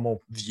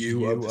normal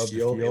view of the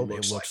field,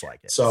 it looks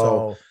like it.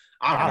 So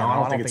I don't know. I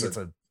don't think it's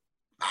a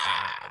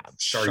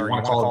sure, you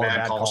want to call it a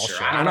bad call?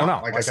 Sure. I don't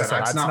know. Like I said,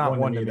 it's not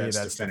one to me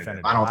that's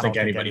definitive. I don't think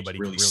anybody would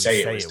really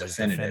say it was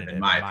definitive, in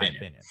my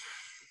opinion.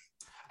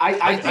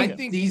 I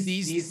think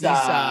these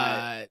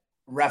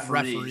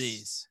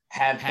referees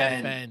have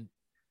been.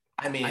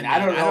 I mean, I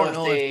don't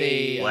know if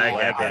they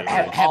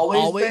have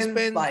always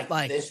been like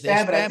this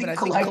bad, but I think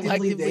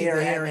collectively they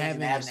are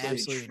having an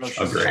absolute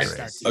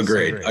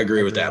Agreed.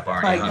 Agree with that,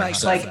 Barney.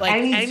 Like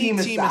any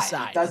team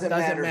aside, doesn't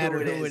matter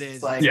who it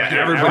is. Like,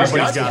 everybody's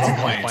got some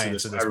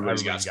complaints.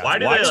 Everybody's got some. Why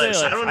do they?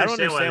 I don't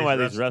understand why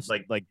these refs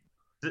like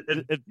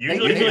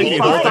usually they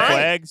both the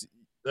flags.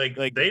 Like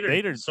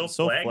they're so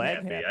flag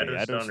happy. I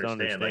just don't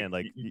understand.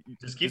 Like,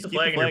 just keep the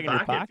flag in your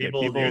pocket.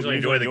 People usually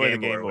enjoy the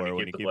game more when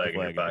you keep the flag in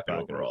your pocket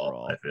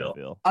overall. I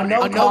feel a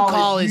no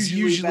call is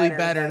usually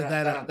better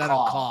than a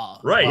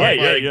call. Right?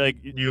 Yeah. You're like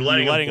you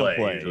letting them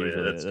play.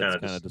 That's kind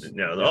of just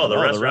the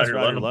rest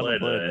rider let them play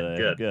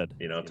today. Good.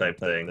 Type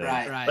thing.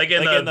 Right. Like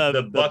in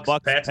the Bucks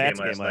Pats game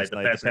last night,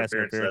 the pass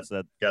interference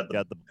that got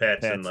the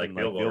Pats in like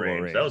field goal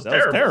range. That was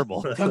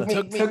terrible. Took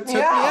me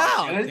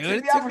out.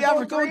 It took me out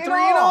for going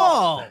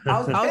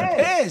 3-0. I was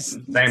pissed.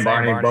 Same,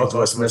 Barney. Both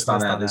of us missed on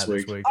that this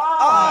week. So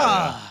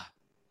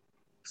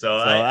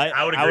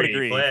I would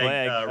agree.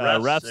 Flag,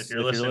 refs, if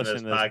you're listening to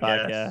this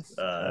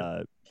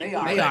podcast, they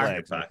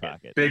are.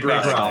 Big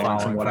ref foul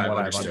from what I've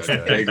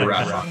understood. Big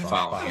ref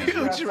foul.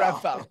 Huge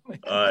ref foul.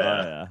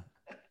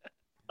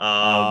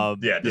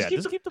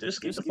 Just keep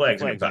the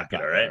flags in your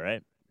pocket, all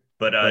right?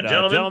 But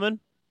gentlemen,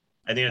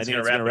 I think it's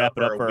going to wrap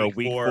it up for a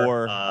week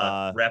 4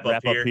 wrap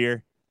up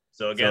here.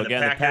 So again, the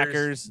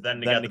Packers, then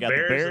you got the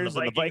Bears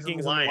and the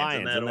Vikings and the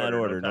Lions in that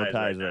order. No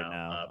ties right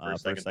now.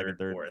 First, second,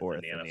 third,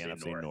 fourth in the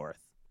NFC North.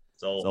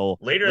 So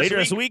later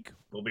this week,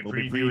 we'll be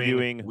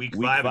previewing Week 5.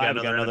 We got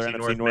another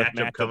NFC North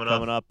matchup coming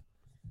up.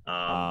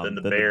 Then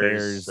the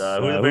Bears. Who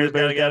are the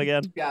Bears got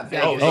again? Yeah,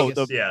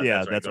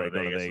 that's right.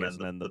 Go to Vegas.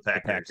 And then the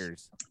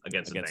Packers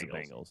against the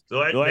Bengals.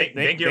 So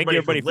thank you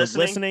everybody for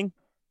listening.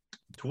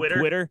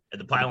 Twitter at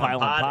the Pylon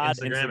Pod,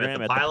 Instagram at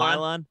the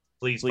Pylon.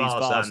 Please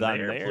follow us on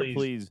there.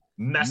 Please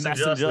message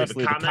us,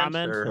 leave a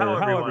comment, or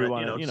however you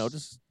want.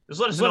 Just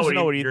let us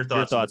know what your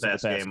thoughts on the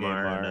past game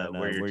are, and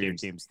where you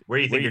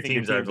think your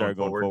teams are going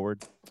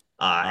forward.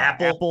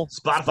 Apple,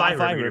 Spotify,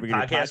 wherever you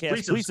get your podcast.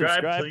 Please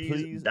subscribe.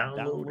 Please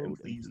download, and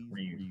please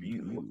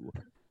review.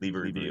 Leave a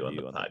review on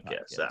the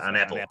podcast on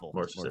Apple,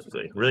 more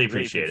specifically. Really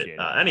appreciate it.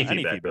 Any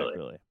feedback,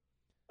 really.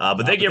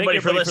 But thank you everybody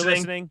for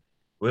listening.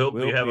 We hope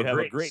you have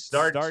a great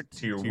start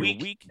to your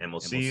week, and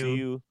we'll see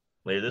you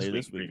later this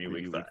week, preview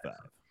Week 5.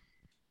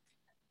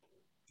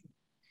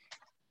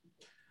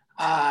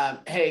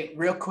 Hey,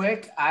 real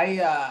quick,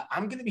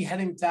 I'm going to be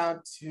heading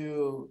down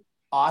to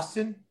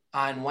Austin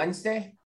on Wednesday.